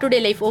டே டு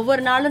டே லைஃப்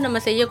ஒவ்வொரு நாளும்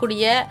நம்ம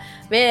செய்யக்கூடிய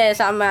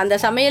அந்த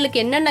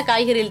சமையலுக்கு என்னென்ன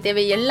காய்கறிகள்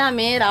தேவை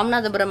எல்லாமே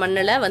ராமநாதபுரம்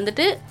மண்ணில்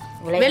வந்துட்டு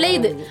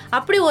விளையுது.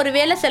 அப்படி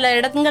ஒருவேளை சில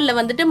இடங்களில்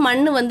வந்துட்டு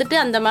மண் வந்துட்டு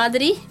அந்த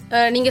மாதிரி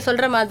நீங்கள்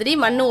சொல்கிற மாதிரி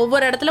மண்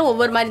ஒவ்வொரு இடத்துல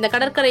ஒவ்வொரு மாதிரி, இந்த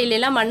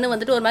கடற்கரையிலலாம் மண்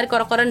வந்துட்டு ஒரு மாதிரி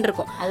குறன்னு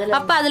இருக்கும்.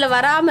 அப்போ அதில்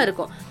வராமல்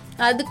இருக்கும்.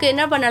 அதுக்கு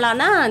என்ன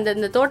பண்ணலான்னா,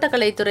 இந்த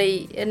தோட்டக்கலைத்துறை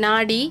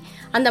நாடி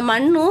அந்த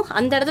மண்ணும்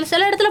அந்த இடத்துல,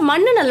 சில இடத்துல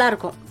மண்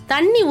நல்லாயிருக்கும்,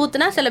 தண்ணி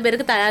ஊற்றுனா சில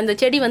பேருக்கு அந்த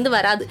செடி வந்து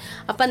வராது.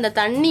 அப்போ அந்த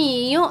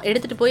தண்ணியும்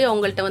எடுத்துகிட்டு போய்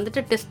அவங்கள்ட்ட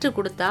வந்துட்டு டெஸ்ட்டு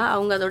கொடுத்தா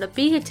அவங்க அதோட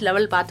pH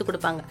லெவல் பார்த்து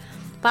கொடுப்பாங்க.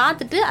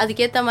 பார்த்துட்டு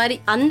அதுக்கேற்ற மாதிரி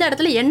அந்த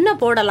இடத்துல என்ன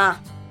போடலாம்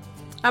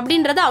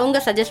அப்படின்றத அவங்க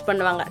சஜஸ்ட்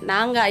பண்ணுவாங்க.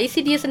 நாங்கள்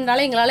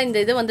ஐசிடிஎஸ்னால எங்களால் இந்த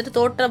இது வந்துட்டு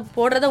தோட்டம்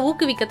போடுறத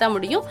ஊக்குவிக்கத்தான்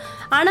முடியும்.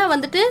 ஆனால்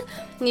வந்துட்டு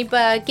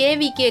இப்போ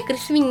கேவிகே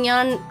கிருஷி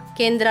விஞ்ஞான்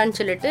கேந்திரான்னு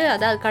சொல்லிட்டு,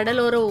 அதாவது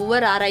கடலோர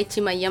உவர்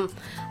ஆராய்ச்சி மையம்,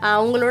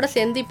 அவங்களோட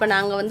சேர்ந்து இப்போ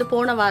நாங்கள் வந்து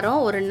போன வாரம்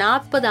ஒரு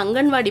 40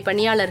 அங்கன்வாடி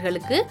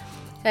பணியாளர்களுக்கு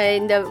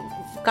இந்த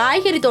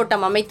காய்கறி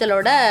தோட்டம்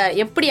அமைத்தலோட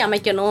எப்படி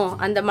அமைக்கணும்,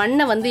 அந்த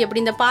மண்ணை வந்து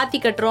எப்படி இந்த பாத்தி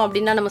கட்டுறோம்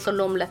அப்படின்னா நம்ம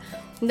சொல்லுவோம்ல,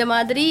 இந்த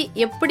மாதிரி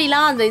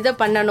எப்படிலாம் அந்த இதை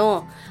பண்ணணும்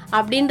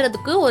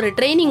அப்படின்றதுக்கு ஒரு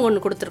ட்ரைனிங்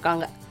ஒன்று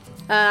கொடுத்துருக்காங்க.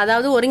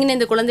 அதாவது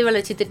ஒருங்கிணைந்த குழந்தை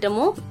வளர்ச்சி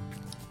திட்டமும்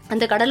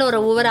அந்த கடலோர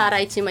உவர்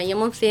ஆராய்ச்சி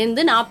மையமும்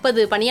சேர்ந்து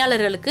 40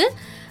 பணியாளர்களுக்கு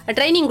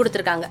ட்ரைனிங்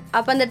கொடுத்துருக்காங்க.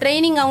 அப்போ அந்த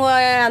ட்ரைனிங் அவங்க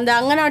அந்த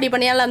அங்கன்வாடி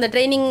பணியாளர் அந்த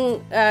ட்ரைனிங்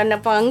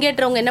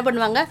பங்கேற்றவங்க என்ன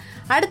பண்ணுவாங்க,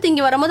 அடுத்து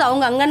இங்கே வரும்போது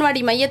அவங்க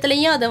அங்கன்வாடி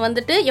மையத்துலேயும் அதை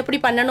வந்துட்டு எப்படி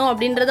பண்ணணும்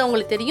அப்படின்றது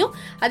அவங்களுக்கு தெரியும்.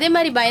 அதே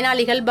மாதிரி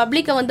பயனாளிகள்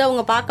பப்ளிக்கை வந்து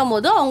அவங்க பார்க்கும்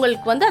போதும்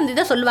அவங்களுக்கு வந்து அந்த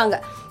இதை சொல்லுவாங்க.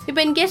 இப்போ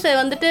இன்கேஸ்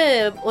வந்துட்டு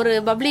ஒரு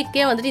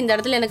பப்ளிக்கே வந்துட்டு இந்த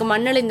இடத்துல எனக்கு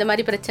மண்ணில் இந்த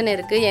மாதிரி பிரச்சனை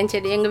இருக்குது, என்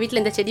செடி எங்கள்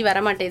வீட்டில் இந்த செடி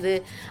வரமாட்டேது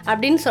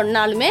அப்படின்னு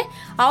சொன்னாலுமே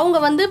அவங்க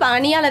வந்து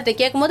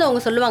பணியாளர்கிட்ட கேட்கும்போது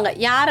அவங்க சொல்லுவாங்க,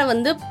 யாரை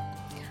வந்து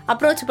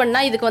அப்ரோச்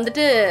பண்ணால் இதுக்கு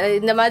வந்துட்டு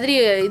இந்த மாதிரி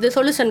இது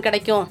சொல்யூஷன்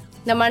கிடைக்கும்,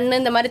 இந்த மண்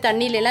இந்த மாதிரி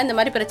தண்ணியிலலாம் இந்த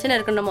மாதிரி பிரச்சனை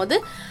இருக்குன்னும் போது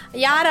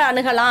யாரை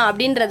அணுகலாம்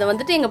அப்படின்றத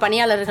வந்துட்டு எங்கள்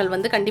பணியாளர்கள்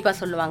வந்து கண்டிப்பாக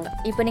சொல்லுவாங்க.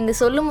 இப்போ நீங்கள்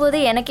சொல்லும்போது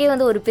எனக்கே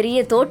வந்து ஒரு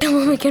பெரிய தோட்டம்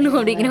அமைக்கணும்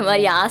அப்படிங்கிற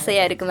மாதிரி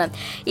ஆசையாக இருக்குது மேம்.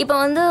 இப்போ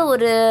வந்து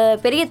ஒரு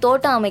பெரிய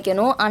தோட்டம்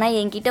அமைக்கணும், ஆனால்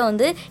என்கிட்ட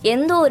வந்து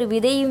எந்த ஒரு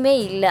விதையுமே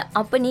இல்லை,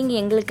 அப்போ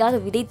நீங்கள்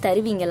எங்களுக்காக விதை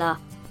தருவீங்களா?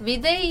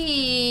 விதை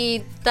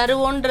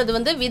தருவோன்றது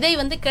வந்து விதை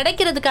வந்து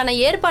கிடைக்கிறதுக்கான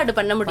ஏற்பாடு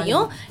பண்ண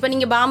முடியும். இப்போ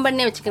நீங்கள்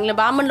பாம்பன்னே வச்சுக்கோங்களேன்,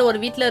 பாம்பனில் ஒரு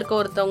வீட்டில் இருக்க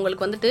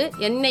ஒருத்தவங்களுக்கு வந்துட்டு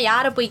என்ன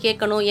யாரை போய்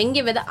கேட்கணும்,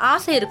 எங்கே விதை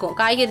ஆசை இருக்கும்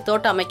காய்கறி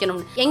தோட்டம்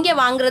அமைக்கணும்னு, எங்கே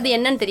வாங்குறது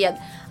என்னன்னு தெரியாது.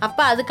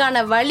 அப்போ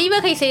அதுக்கான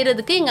வழிவகை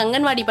செய்கிறதுக்கு எங்கள்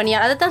அங்கன்வாடி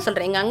பணியாளர், அதை தான்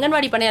சொல்கிறேன், எங்கள்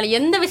அங்கன்வாடி பணியாளர்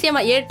எந்த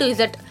விஷயமா A to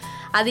Z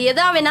அது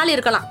எதா வேணாலும்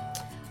இருக்கலாம்,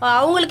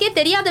 அவங்களுக்கே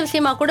தெரியாத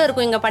விஷயமா கூட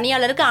இருக்கும் எங்கள்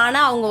பணியாளருக்கு.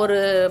 ஆனால் அவங்க ஒரு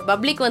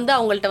பப்ளிக் வந்து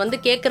அவங்கள்ட்ட வந்து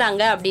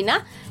கேட்குறாங்க அப்படின்னா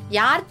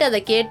யார்கிட்ட அதை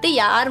கேட்டு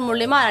யார்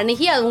மூலமா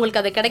அணுகி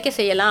அவங்களுக்கு அதை கிடைக்க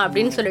செய்யலாம்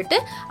அப்படின்னு சொல்லிட்டு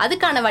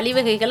அதுக்கான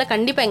வழிவகைகளை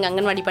கண்டிப்பாக எங்கள்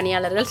அங்கன்வாடி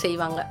பணியாளர்கள்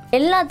செய்வாங்க.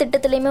 எல்லா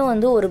திட்டத்துலையுமே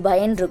வந்து ஒரு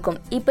பயன் இருக்கும்.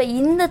 இப்போ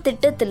இந்த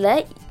திட்டத்தில்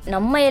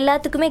நம்ம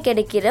எல்லாத்துக்குமே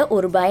கிடைக்கிற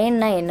ஒரு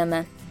பயன்னா என்ன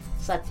மேம்?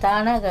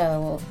 சத்தான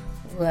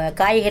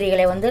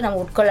காய்கறிகளை வந்து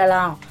நம்ம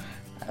உட்கொள்ளலாம்.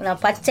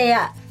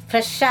 பச்சையாக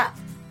ஃப்ரெஷ்ஷாக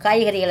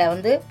காய்கறிகளை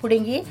வந்து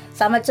பிடுங்கி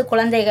சமைச்சு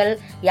குழந்தைகள்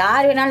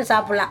யார் வேணாலும்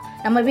சாப்பிட்லாம்.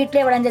 நம்ம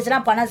வீட்டிலே விளைஞ்சிச்சுன்னா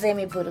பண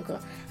சேமிப்பு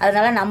இருக்கும்.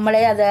 அதனால்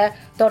நம்மளே அதை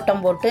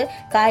தோட்டம் போட்டு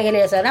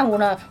காய்கறிகளை செய்யலாம்.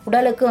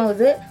 உடலுக்கும்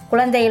இது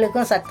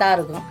குழந்தைகளுக்கும் சத்தாக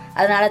இருக்கும்.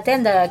 அதனால தான்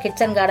இந்த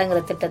கிச்சன்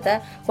கார்டங்கிற திட்டத்தை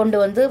கொண்டு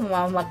வந்து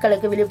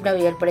மக்களுக்கு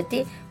விழிப்புணர்வு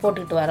ஏற்படுத்தி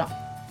போட்டுக்கிட்டு வரோம்.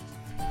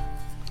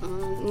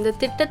 இந்த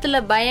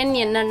திட்டத்தில் பயன்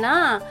என்னன்னா,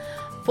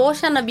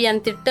 போஷன்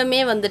அபியான்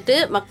திட்டமே வந்துட்டு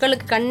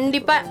மக்களுக்கு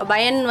கண்டிப்பாக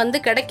பயன் வந்து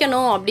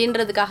கிடைக்கணும்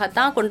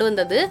அப்படின்றதுக்காகத்தான் கொண்டு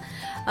வந்தது.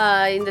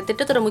 இந்த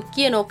திட்டத்தோட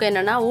முக்கிய நோக்கம்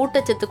என்னென்னா,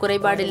 ஊட்டச்சத்து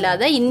குறைபாடு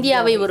இல்லாத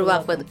இந்தியாவை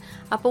உருவாக்குவது.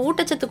 அப்போ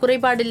ஊட்டச்சத்து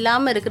குறைபாடு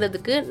இல்லாமல்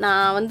இருக்கிறதுக்கு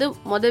நான் வந்து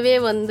முதவே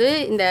வந்து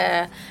இந்த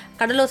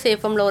கடலோசை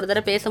எஃப்எம்ல ஒரு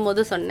தடவை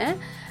பேசும்போது சொன்னேன்,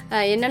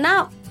 என்னென்னா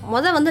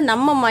வந்து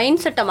நம்ம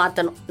மைண்ட் செட்டை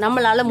மாற்றணும்.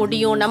 நம்மளால்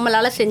முடியும்,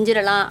 நம்மளால்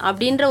செஞ்சிடலாம்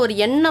அப்படின்ற ஒரு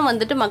எண்ணம்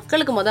வந்துட்டு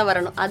மக்களுக்கு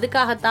வரணும்.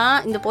 அதுக்காகத்தான்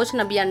இந்த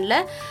போஷன் அபியானில்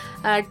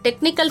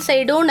டெக்னிக்கல்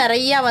சைடும்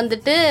நிறையா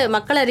வந்துட்டு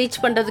மக்களை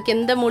ரீச் பண்ணுறதுக்கு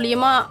எந்த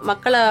மூலியமாக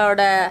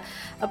மக்களோட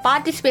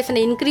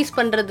பார்ட்டிசிபேஷனை இன்க்ரீஸ்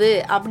பண்ணுறது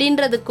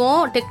அப்படின்றதுக்கும்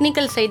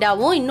டெக்னிக்கல்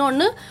சைடாகவும்,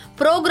 இன்னொன்று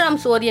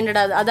ப்ரோக்ராம்ஸ்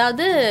ஓரியன்டாக,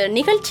 அதாவது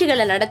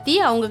நிகழ்ச்சிகளை நடத்தி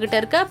அவங்கக்கிட்ட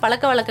இருக்க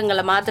பழக்க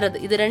வழக்கங்களை மாற்றுறது.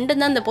 இது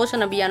ரெண்டும் தான் இந்த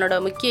போஷன் அபியானோட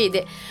முக்கிய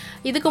இது.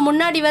 இதுக்கு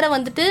முன்னாடி வர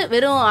வந்துட்டு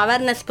வெறும்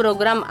அவேர்னஸ்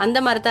ப்ரோக்ராம் அந்த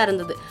மாதிரி தான்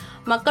இருந்தது.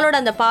 மக்களோட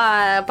அந்த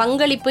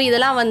பங்களிப்பு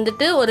இதெல்லாம்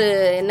வந்துட்டு ஒரு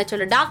என்ன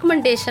சொல்ல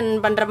டாக்குமெண்டேஷன்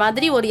பண்ணுற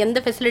மாதிரி ஒரு எந்த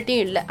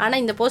ஃபெசிலிட்டியும் இல்லை.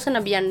 ஆனால் இந்த போஷன்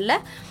அபியானில்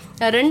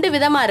 2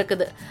 விதமாக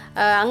இருக்குது.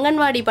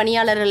 அங்கன்வாடி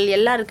பணியாளர்கள்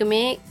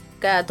எல்லாருக்குமே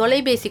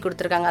தொலைபேசி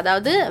கொடுத்துருக்காங்க,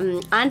 அதாவது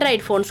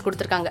ஆண்ட்ராய்டு ஃபோன்ஸ்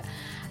கொடுத்துருக்காங்க.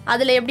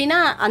 அதில் எப்படின்னா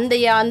அந்த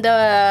அந்த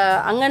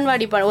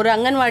அங்கன்வாடி ஒரு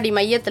அங்கன்வாடி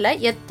மையத்தில்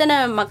எத்தனை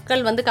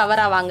மக்கள் வந்து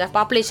கவர் ஆவாங்க,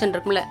 பாப்புலேஷன்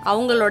இருக்கும்ல,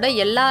 அவங்களோட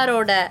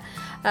எல்லாரோட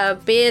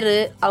பேர்,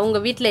 அவங்க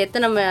வீட்டில்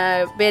எத்தனை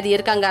பேர்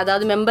இருக்காங்க,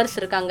 அதாவது மெம்பர்ஸ்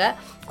இருக்காங்க,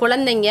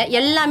 குழந்தைங்க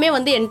எல்லாமே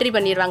வந்து என்ட்ரி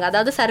பண்ணிடுவாங்க.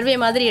 அதாவது சர்வே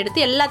மாதிரி எடுத்து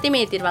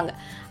எல்லாத்தையுமே ஏற்றிடுவாங்க.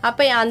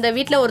 அப்போ அந்த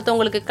வீட்டில்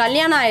ஒருத்தவங்களுக்கு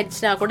கல்யாணம்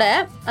ஆயிடுச்சுன்னா கூட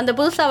அந்த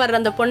புதுசாக வர்ற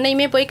அந்த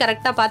பொண்ணையுமே போய்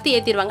கரெக்டாக பார்த்து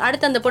ஏற்றிடுவாங்க.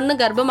 அடுத்து அந்த பொண்ணு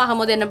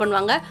கர்ப்பமாகும் போது என்ன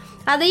பண்ணுவாங்க,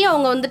 அதையும்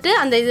அவங்க வந்துட்டு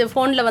அந்த இது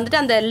ஃபோனில்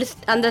வந்துட்டு அந்த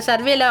லிஸ்ட் அந்த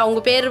சர்வேல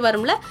அவங்க பேர்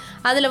வரும்ல,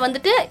 அதில்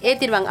வந்துட்டு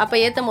ஏற்றிடுவாங்க. அப்போ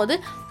ஏற்றும் போது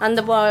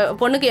அந்த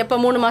பொண்ணுக்கு எப்போ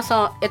 3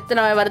 மாதம்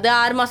எத்தனை வருது,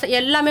 6 மாதம்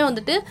எல்லாமே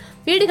வந்துட்டு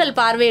வீடுகள்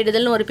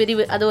பார்வையிடுதல்னு ஒரு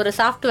பிரிவு, அது ஒரு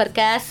சாஃப்ட்வேர்,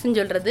 கேஸ்ன்னு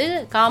சொல்கிறது,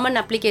 காமன்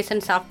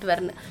அப்ளிகேஷன்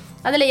சாஃப்ட்வேர்னு,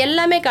 அதில்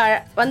எல்லாமே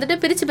வந்துட்டு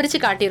பிரித்து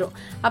காட்டிடும்.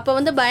 அப்போ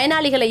வந்து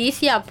பயனாளிகளை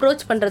ஈஸியாக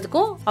அப்ரோச்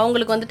பண்ணுறதுக்கும்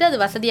அவங்களுக்கு வந்துட்டு அது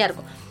வசதியாக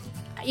இருக்கும்.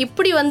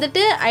 இப்படி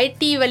வந்துட்டு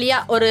ஐடி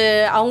வழியாக ஒரு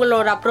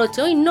அவங்களோட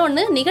அப்ரோச்சும்,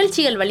 இன்னொன்று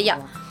நிகழ்ச்சிகள்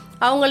வழியாக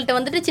அவங்கள்ட்ட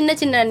வந்துட்டு சின்ன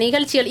சின்ன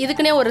நிகழ்ச்சிகள்,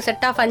 இதுக்குன்னே ஒரு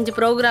செட் ஆஃப் 5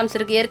 ப்ரோக்ராம்ஸ்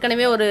இருக்குது.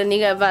 ஏற்கனவே ஒரு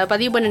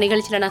பதிவு பண்ண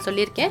நிகழ்ச்சியில் நான்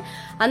சொல்லியிருக்கேன்.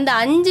 அந்த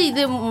 5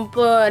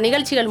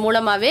 நிகழ்ச்சிகள்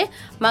மூலமாகவே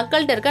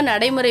மக்கள்கிட்ட இருக்க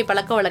நடைமுறை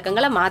பழக்க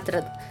வழக்கங்களை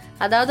மாற்றுறது.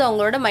 அதாவது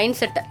அவங்களோட மைண்ட்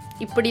செட்டை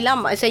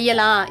இப்படிலாம்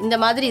செய்யலாம், இந்த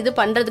மாதிரி இது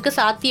பண்ணுறதுக்கு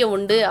சாத்தியம்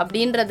உண்டு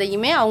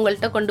அப்படின்றதையுமே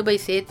அவங்கள்ட்ட கொண்டு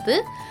போய் சேர்த்து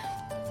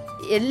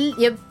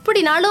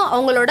எப்படினாலும்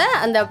அவங்களோட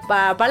அந்த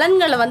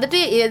பலன்களை வந்துட்டு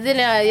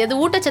எது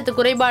ஊட்டச்சத்து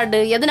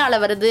குறைபாடு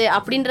எதனால் வருது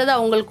அப்படின்றத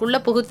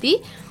அவங்களுக்குள்ளே புகுத்தி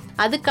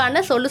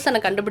அதுக்கான சொல்யூஷனை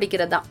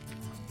கண்டுபிடிக்கிறது தான்.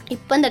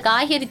 இப்போ இந்த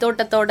காய்கறி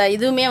தோட்டத்தோட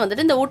இதுவுமே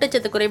வந்துட்டு இந்த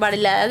ஊட்டச்சத்து குறைபாடு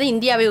இல்லாத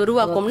இந்தியாவை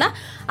உருவாக்கும்னா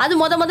அது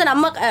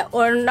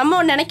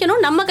நம்ம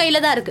நினைக்கணும், நம்ம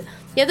கையில் தான் இருக்குது.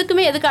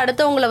 எதுக்கு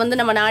அடுத்தவங்களை வந்து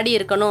நம்ம நாடி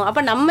இருக்கணும்.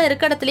 அப்போ நம்ம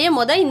இருக்க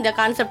இடத்துலையே இந்த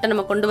கான்செப்டை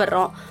நம்ம கொண்டு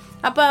வர்றோம்.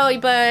 அப்போ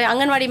இப்போ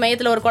அங்கன்வாடி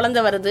மையத்தில் ஒரு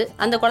குழந்தை வருது,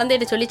 அந்த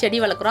குழந்தைகிட்ட சொல்லி செடி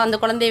வளர்க்குறோம். அந்த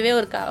குழந்தையவே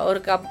ஒரு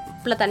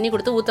கப்பில் தண்ணி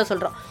கொடுத்து ஊற்ற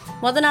சொல்கிறோம்.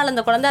 நாள்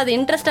அந்த குழந்தை அது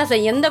இன்ட்ரெஸ்ட்டாக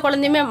செய்யும். எந்த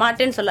குழந்தையுமே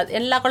மாட்டேன்னு சொல்லாது,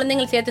 எல்லா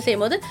குழந்தைங்களும் சேர்த்து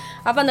செய்யும் போது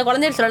அப்போ அந்த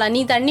குழந்தைய சொல்லலாம்,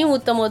 நீ தண்ணி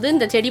ஊற்றும் போது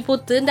இந்த செடி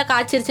பூத்து இந்த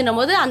காய்ச்சிருச்சுன்னும்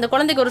போது அந்த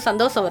குழந்தைக்கு ஒரு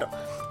சந்தோஷம் வரும்.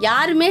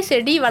 யாருமே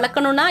செடி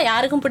வளர்க்கணுன்னா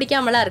யாருக்கும்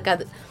பிடிக்காமலாம்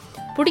இருக்காது.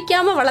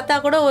 பிடிக்காம வளர்த்தா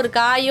கூட ஒரு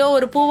காயோ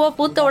ஒரு பூவோ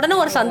பூத்த உடனே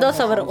ஒரு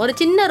சந்தோஷம் வரும். ஒரு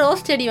சின்ன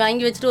ரோஸ் செடி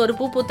வாங்கி வச்சுட்டு ஒரு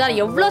பூ பூத்தா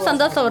எவ்வளோ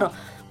சந்தோஷம் வரும்.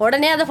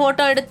 உடனே அதை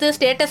ஃபோட்டோ எடுத்து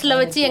ஸ்டேட்டஸில்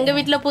வச்சு எங்கள்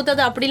வீட்டில்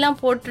பூத்தது அப்படிலாம்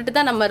போட்டுட்டு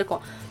தான் நம்ம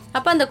இருக்கோம்.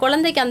 அப்போ அந்த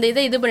குழந்தைக்கு அந்த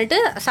இதை இது பண்ணிவிட்டு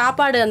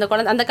சாப்பாடு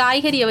அந்த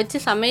காய்கறியை வச்சு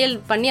சமையல்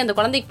பண்ணி அந்த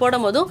குழந்தைக்கு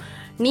போடும் போதும்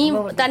நீ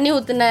தண்ணி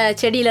ஊற்றின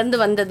செடியிலேருந்து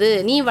வந்தது,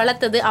 நீ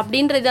வளர்த்தது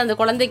அப்படின்றது அந்த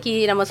குழந்தைக்கு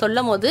நம்ம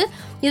சொல்லும் போது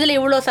இதில்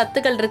இவ்வளோ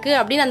சத்துக்கள் இருக்குது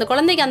அப்படின்னு அந்த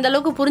குழந்தைக்கு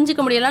அந்தளவுக்கு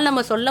புரிஞ்சிக்க முடியலாம்.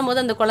 நம்ம சொல்லும்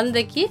போது அந்த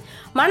குழந்தைக்கு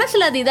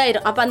மனசில் அது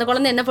இதாயிடும். அப்போ அந்த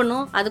குழந்தை என்ன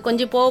பண்ணும், அது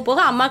கொஞ்சம் போக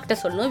போக அம்மா கிட்ட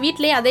சொல்லணும்,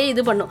 வீட்லேயே அதே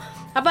இது பண்ணும்.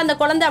 அப்போ அந்த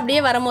குழந்தை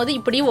அப்படியே வரும்போது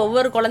இப்படி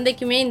ஒவ்வொரு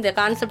குழந்தைக்குமே இந்த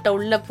கான்செப்டை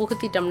உள்ளே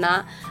புகுத்திட்டோம்னா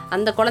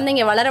அந்த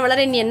குழந்தைங்க வளர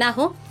வளர இனி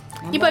என்னாகும்,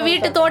 இப்போ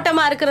வீட்டு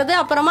தோட்டமாக இருக்கிறது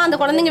அப்புறமா அந்த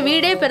குழந்தைங்க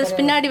வீடே பெருசு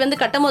பின்னாடி வந்து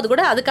கட்டும் போது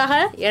கூட அதுக்காக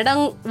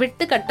இடம்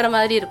விட்டு கட்டுற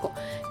மாதிரி இருக்கும்.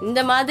 இந்த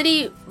மாதிரி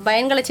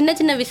பயன்களை சின்ன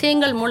சின்ன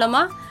விஷயங்கள்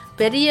மூலமாக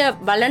பெரிய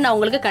பலன்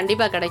அவங்களுக்கு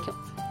கண்டிப்பாக கிடைக்கும்.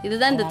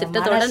 இதுதான் இந்த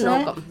திட்டத்தோட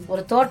நோக்கம்.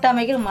 ஒரு தோட்டம்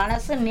அமைக்கிற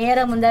மனசு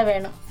நேரமும் தான்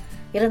வேணும்,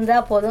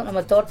 இருந்தால் போதும்.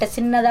 நம்ம தோட்டம்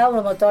சின்னதாக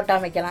நம்ம தோட்டம்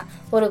அமைக்கலாம்,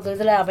 ஒரு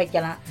இதில்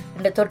அமைக்கலாம்,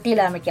 2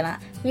 தொட்டியில் அமைக்கலாம்.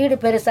 வீடு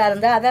பெருசாக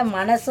இருந்தால் அதை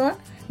மனசும்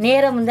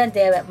நேரமும் தான்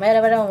தேவை,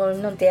 வேறு வேறு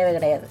ஒன்றும் தேவை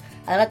கிடையாது.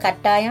 அதனால்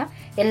கட்டாயம்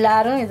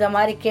எல்லாரும் இதை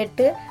மாதிரி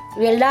கேட்டு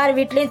எல்லார்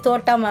வீட்லேயும்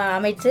தோட்டம்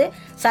அமைச்சு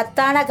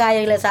சத்தான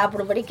காய்களை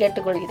சாப்பிடும்படி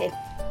கேட்டுக்கொள்கிறேன்.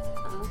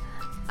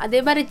 அதே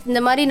மாதிரி இந்த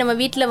மாதிரி நம்ம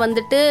வீட்டில்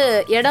வந்துட்டு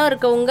இடம்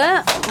இருக்கவங்க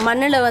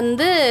மண்ணில்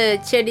வந்து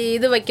செடி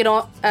இது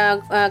வைக்கிறோம்,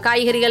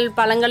 காய்கறிகள்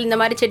பழங்கள் இந்த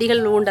மாதிரி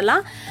செடிகள்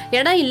ஊண்டலாம்.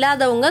 இடம்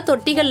இல்லாதவங்க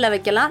தொட்டிகளில்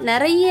வைக்கலாம்.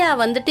 நிறைய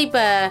வந்துட்டு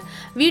இப்போ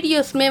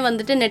வீடியோஸுமே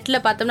வந்துட்டு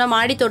நெட்டில் பார்த்தோம்னா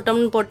மாடி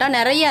தோட்டம்னு போட்டால்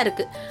நிறையா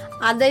இருக்குது.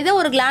 அந்த இதை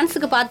ஒரு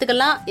கிளான்ஸுக்கு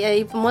பார்த்துக்கலாம்.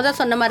 இப்போ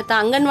சொன்ன மாதிரி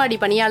தான் அங்கன்வாடி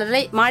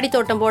பணியாளரை மாடி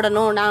தோட்டம்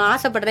போடணும் நான்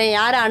ஆசைப்படுறேன்,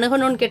 யாரை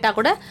அணுகணும்னு கேட்டால்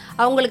கூட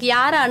அவங்களுக்கு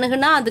யாரை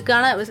அணுகுனா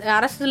அதுக்கான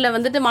அரசில்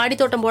வந்துட்டு மாடி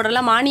தோட்டம்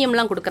போடலாம்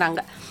மானியம்லாம்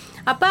கொடுக்குறாங்க.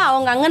 அப்போ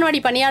அவங்க அங்கன்வாடி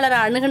பணியாளரை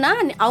அணுகுனா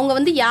அவங்க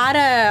வந்து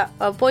யாரை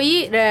போய்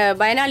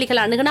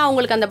பயனாளிகளை அணுகுனா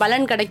அவங்களுக்கு அந்த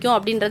பலன் கிடைக்கும்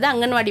அப்படின்றத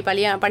அங்கன்வாடி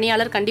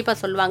பணியாளர்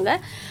கண்டிப்பாக சொல்லுவாங்க.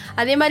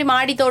 அதே மாதிரி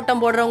மாடி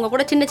தோட்டம் போடுறவங்க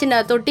கூட சின்ன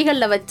சின்ன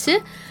தொட்டிகளில் வச்சு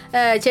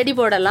செடி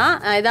போடலாம்.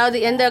 ஏதாவது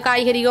எந்த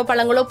காய்கறியோ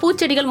பழங்களோ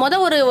பூச்செடிகள்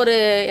ஒரு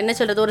என்ன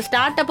சொல்கிறது, ஒரு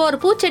ஸ்டார்ட்டப்போ ஒரு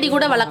பூச்செடி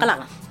கூட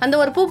வளர்க்கலாம். அந்த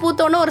ஒரு பூ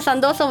பூத்தோன்னே ஒரு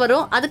சந்தோஷம்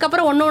வரும்.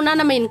 அதுக்கப்புறம் ஒன்று ஒன்றா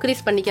நம்ம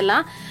இன்க்ரீஸ்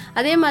பண்ணிக்கலாம்.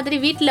 அதே மாதிரி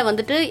வீட்டில்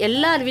வந்துட்டு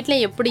எல்லார்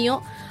வீட்லையும்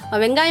எப்படியும்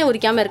வெங்காயம்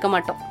உரிக்காமல் இருக்க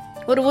மாட்டோம்,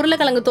 ஒரு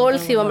உருளைக்கிழங்கு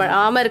தோல்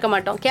சீவாமல் இருக்க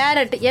மாட்டோம்,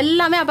 கேரட்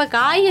எல்லாமே. அப்போ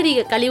காய்கறி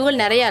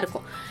கழிவுகள் நிறையா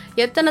இருக்கும்.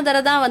 எத்தனை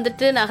தடவை தான்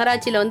வந்துட்டு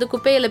நகராட்சியில் வந்து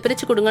குப்பையில்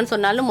பிரித்து கொடுங்கன்னு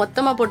சொன்னாலும்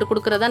மொத்தமாக போட்டு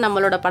கொடுக்குறதா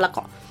நம்மளோட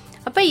பழக்கம்.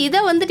 அப்போ இதை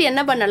வந்துட்டு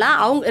என்ன பண்ணலாம்,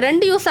 அவங்க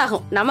 2 யூஸ்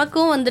ஆகும்.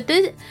 நமக்கும் வந்துட்டு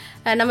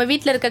நம்ம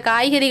வீட்டில் இருக்க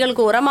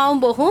காய்கறிகளுக்கு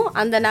உரமாகவும் போகும்,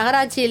 அந்த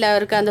நகராட்சியில்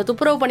இருக்க அந்த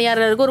துப்புரவு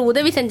பணியாளருக்கு ஒரு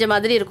உதவி செஞ்ச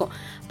மாதிரி இருக்கும்.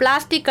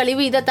 பிளாஸ்டிக்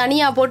கழிவு இதை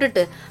தனியாக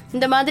போட்டுட்டு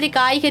இந்த மாதிரி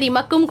காய்கறி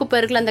மக்கும் குப்பை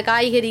இருக்குல்ல, அந்த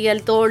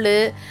காய்கறிகள் தோல்,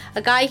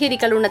 காய்கறி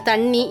கழுவுன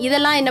தண்ணி,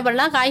 இதெல்லாம் என்ன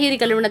பண்ணலாம், காய்கறி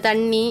கழுவுன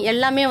தண்ணி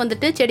எல்லாமே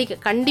வந்துட்டு செடிக்கு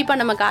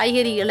கண்டிப்பாக நம்ம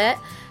காய்கறிகளை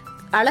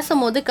அலசும்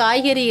போது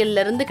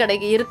காய்கறிகள்லேருந்து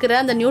இருக்கிற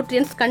அந்த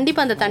நியூட்ரியன்ஸ்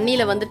கண்டிப்பாக அந்த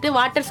தண்ணியில் வந்துட்டு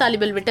வாட்டர்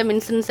சாலிபிள்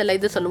விட்டமின்ஸ்ன்னு சில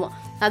இது சொல்லுவோம்,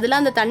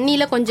 அதெல்லாம் அந்த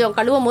தண்ணியில் கொஞ்சம்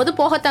கழுவும் போது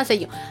போகத்தான்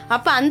செய்யும்.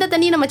 அப்போ அந்த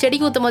தண்ணியை நம்ம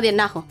செடிக்கு ஊற்றும் போது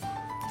என்னாகும்,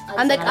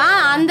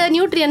 அந்த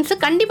நியூட்ரியன்ஸு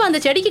கண்டிப்பாக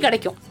அந்த செடிக்கு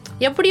கிடைக்கும்.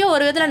 எப்படியோ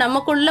ஒரு விதத்தில்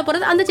நமக்குள்ளே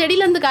போகிறது அந்த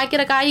செடியிலேருந்து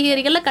காய்க்கிற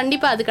காய்கறிகளில்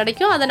கண்டிப்பாக அது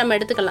கிடைக்கும், அதை நம்ம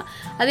எடுத்துக்கலாம்.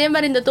 அதே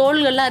மாதிரி இந்த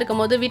தோல்கள்லாம்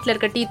இருக்கும் போது வீட்டில்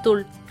இருக்க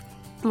டீத்தூள்,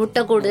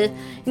 முட்டைக்கூடு,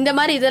 இந்த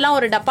மாதிரி இதெல்லாம்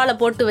ஒரு டப்பாவில்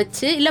போட்டு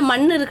வச்சு, இல்லை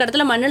மண் இருக்கிற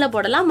இடத்துல மண்ணில்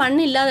போடலாம், மண்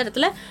இல்லாத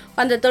இடத்துல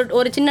அந்த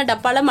ஒரு சின்ன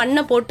டப்பாவில்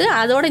மண்ணை போட்டு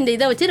அதோட இந்த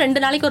இதை வச்சு 2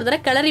 நாளைக்கு ஒரு தடவை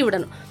கிளறி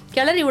விடணும்.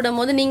 கிளறி விடும்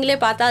போது நீங்களே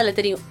பார்த்தா அதில்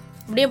தெரியும்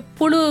அப்படியே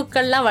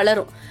புழுக்கள்லாம்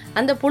வளரும்.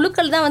 அந்த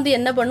புழுக்கள் தான் வந்து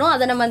என்ன பண்ணும்,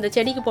 அதை நம்ம அந்த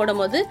செடிக்கு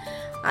போடும்போது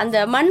அந்த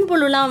மண்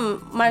புழுலாம்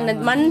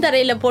மண்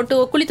தரையில் போட்டு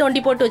குழி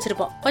தோண்டி போட்டு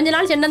வச்சுருப்போம். கொஞ்ச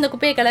நாள் சென்று அந்த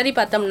குப்பையை கிளறி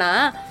பார்த்தோம்னா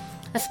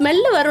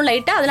ஸ்மெல்லு வரும்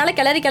லைட்டாக, அதனால்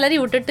கிளறி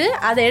விட்டுட்டு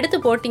அதை எடுத்து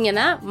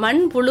போட்டிங்கன்னா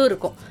மண் புழு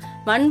இருக்கும்.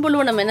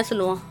 மண்புழுவை நம்ம என்ன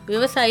சொல்லுவோம்,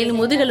 விவசாயிகள்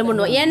முதுகெலும்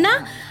பண்ணுவோம். ஏன்னா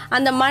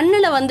அந்த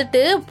மண்ணில்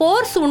வந்துட்டு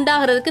போர்ஸ்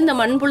உண்டாகிறதுக்கு இந்த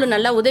மண்புழு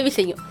நல்லா உதவி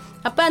செய்யும்.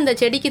 அப்போ அந்த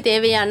செடிக்கு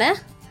தேவையான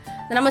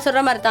நம்ம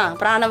சொல்கிற மாதிரி தான்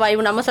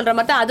பிராணவாயு நம்ம சொல்கிற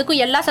மாதிரி தான் அதுக்கும்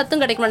எல்லா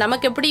சத்தும் கிடைக்கணும்.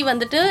 நமக்கு எப்படி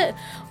வந்துட்டு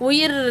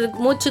உயிர்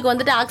மூச்சுக்கு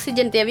வந்துட்டு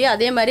ஆக்சிஜன் தேவையோ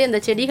அதே மாதிரி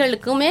அந்த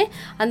செடிகளுக்குமே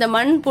அந்த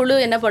மண்புழு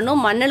என்ன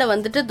பண்ணும், மண்ணில்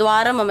வந்துட்டு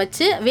துவாரம்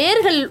அமைச்சு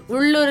வேர்கள்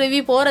உள்ளுருவி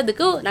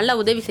போகிறதுக்கு நல்லா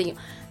உதவி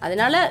செய்யும்.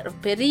 அதனால்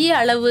பெரிய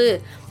அளவு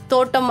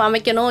தோட்டம்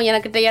அமைக்கணும்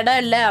எனக்கிட்ட இடம்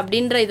இல்லை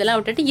அப்படின்ற இதெல்லாம்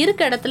விட்டுட்டு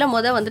இருக்க இடத்துல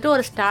வந்துட்டு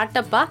ஒரு ஸ்டார்ட்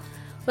அப்பாக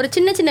ஒரு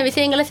சின்ன சின்ன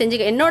விஷயங்களை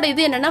செஞ்சுக்க. என்னோட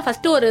இது என்னென்னா,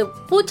 ஃபஸ்ட்டு ஒரு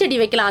பூச்செடி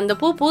வைக்கலாம். அந்த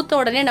பூ பூத்த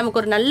உடனே நமக்கு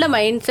ஒரு நல்ல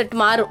மைண்ட் செட்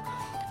மாறும்.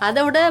 அதை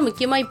விட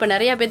முக்கியமாக இப்போ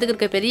நிறையா பேத்துக்கு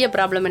இருக்க பெரிய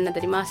ப்ராப்ளம் என்ன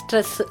தெரியுமா,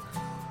 ஸ்ட்ரெஸ்ஸு.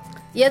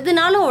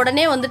 எதுனாலும்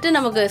உடனே வந்துட்டு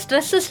நமக்கு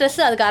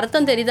ஸ்ட்ரெஸ்ஸு அதுக்கு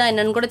அர்த்தம் தெரியுதா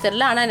என்னன்னு கூட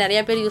தெரியல. ஆனால்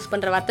நிறையா பேர் யூஸ்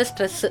பண்ணுற வார்த்தை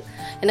ஸ்ட்ரெஸ்ஸு.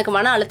 எனக்கு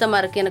மன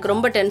அழுத்தமாக இருக்குது, எனக்கு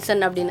ரொம்ப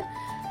டென்ஷன் அப்படின்னு.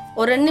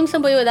 ஒரு 2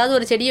 நிமிஷம் போய் ஏதாவது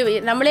ஒரு செடியை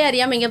நம்மளே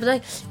அறியாமல் எங்கே பார்த்தா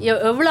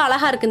எவ்வளோ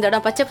அழகாக இருக்குது இந்த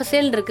இடம், பச்சை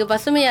பசேல்னு இருக்குது,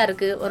 பசுமையாக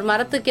இருக்குது, ஒரு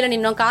மரத்துக்கு கீழே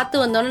நின்னோம்,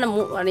 காற்று வந்தோன்னே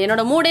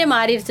என்னோட மூடே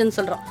மாறிடுச்சுன்னு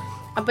சொல்கிறோம்.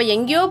 அப்போ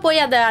எங்கேயோ போய்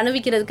அதை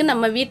அனுபவிக்கிறதுக்கு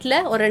நம்ம வீட்டில்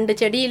ஒரு 2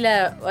 செடியில்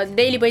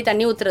டெய்லி போய்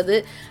தண்ணி ஊற்றுறது,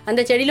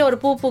 அந்த செடியில் ஒரு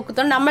பூ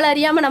பூக்குத்தோம், நம்மளை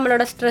அறியாமல்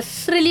நம்மளோட ஸ்ட்ரெஸ்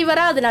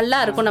ரிலீவராக அது நல்லா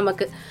இருக்கும்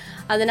நமக்கு.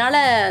 அதனால்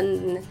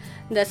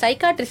இந்த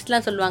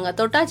சைக்காட்ரிஸ்ட்லாம் சொல்லுவாங்க,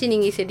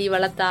 தொட்டாச்சினிங்கி செடி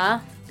வளர்த்தா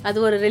அது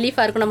ஒரு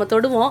ரிலீஃபாக இருக்கும். நம்ம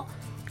தொடுவோம்,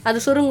 அது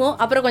சுருங்கும்,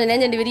 அப்புறம் கொஞ்சம்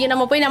நேஞ்சண்டு விரியும்,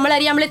 நம்ம போய் நம்மளை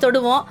அறியாமலே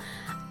தொடுவோம்,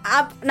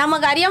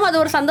 நமக்கு அறியாமல் அது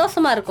ஒரு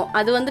சந்தோஷமாக இருக்கும்.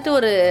 அது வந்துட்டு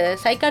ஒரு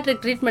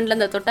சைக்காட்ரிக் ட்ரீட்மெண்ட்டில்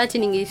இந்த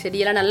தொட்டாச்சினிங்கி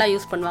செடியெல்லாம் நல்லா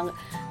யூஸ் பண்ணுவாங்க.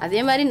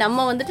 அதே மாதிரி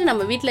நம்ம வந்துட்டு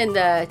நம்ம வீட்டில்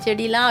இந்த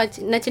செடியெலாம்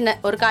சின்ன சின்ன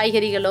ஒரு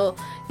காய்கறிகளோ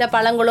இல்லை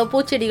பழங்களோ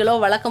பூச்செடிகளோ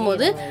வளர்க்கும்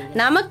போது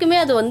நமக்குமே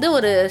அது வந்து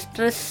ஒரு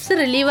ஸ்ட்ரெஸ்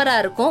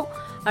ரிலீவராக இருக்கும்.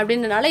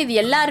 அப்படின்றனால இது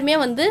எல்லாருமே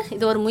வந்து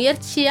இது ஒரு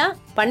முயற்சியாக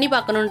பண்ணி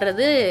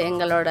பார்க்கணுன்றது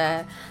எங்களோட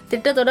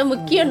திட்டத்தோட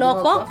முக்கிய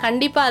நோக்கம்.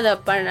 கண்டிப்பாக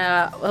அதை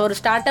ஒரு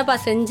ஸ்டார்ட்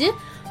அப்பாக செஞ்சு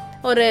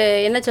ஒரு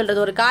என்ன சொல்கிறது,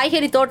 ஒரு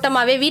காய்கறி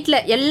தோட்டமாகவே வீட்டில்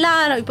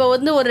எல்லாம் இப்போ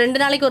வந்து ஒரு 2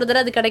 நாளைக்கு ஒரு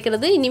தடவை அது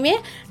கிடைக்கிறது.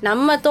 இனிமேல்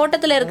நம்ம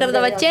தோட்டத்தில்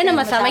இருக்கிறத வச்சே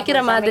நம்ம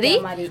சமைக்கிற மாதிரி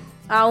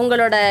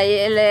அவங்களோட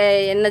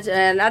என்ன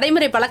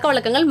நடைமுறை பழக்க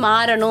வழக்கங்கள்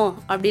மாறணும்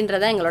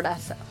அப்படின்றதான் எங்களோட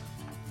ஆசை.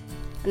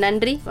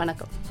 நன்றி,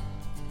 வணக்கம்.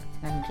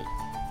 நன்றி.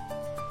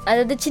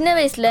 அதாவது சின்ன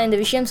வயசில் இந்த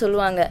விஷயம்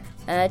சொல்லுவாங்க,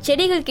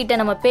 செடிகள் கிட்ட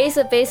நம்ம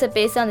பேச பேச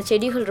பேச அந்த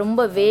செடிகள்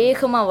ரொம்ப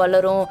வேகமாக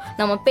வளரும்,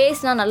 நம்ம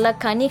பேசினா நல்லா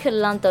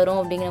கனிகள்லாம் தரும்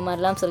அப்படிங்கிற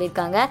மாதிரிலாம்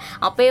சொல்லியிருக்காங்க.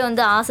 அப்போயே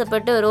வந்து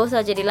ஆசைப்பட்டு ரோசா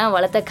செடிலாம்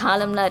வளர்த்த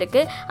காலம்லாம்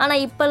இருக்குது.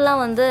 ஆனால் இப்போல்லாம்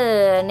வந்து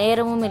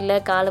நேரமும் இல்லை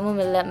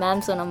காலமும் இல்லை,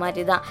 மேம் சொன்ன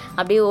மாதிரி தான்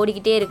அப்படியே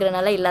ஓடிக்கிட்டே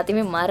இருக்கிறனால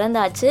எல்லாத்தையுமே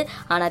மறந்தாச்சு.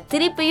 ஆனால்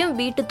திருப்பியும்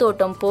வீட்டு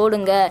தோட்டம்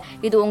போடுங்க,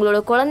 இது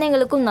உங்களோட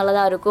குழந்தைங்களுக்கும்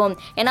நல்லதாக இருக்கும்.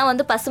 ஏன்னா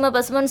வந்து பசுமை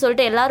பசுமைன்னு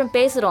சொல்லிட்டு எல்லாரும்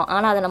பேசுகிறோம்,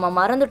 ஆனால் அதை நம்ம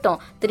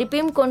மறந்துட்டோம்.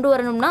 திருப்பியும் கொண்டு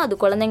வரணும்னா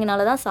அது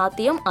குழந்தைங்கனால தான்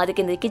சாத்தியம்.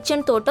 அதுக்கு இந்த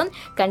கிச்சன் தோட்டம்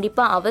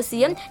கண்டிப்பாக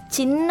அவசியம்.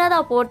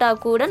 சின்னதாக போட்டால்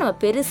கூட நம்ம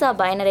பெருசாக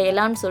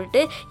பயனடையலாம்னு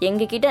சொல்லிட்டு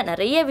எங்ககிட்ட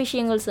நிறைய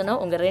விஷயங்கள்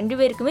சொன்னோம். உங்கள் 2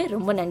 பேருக்குமே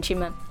ரொம்ப நன்றி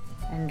மேம்.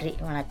 நன்றி,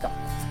 வணக்கம்.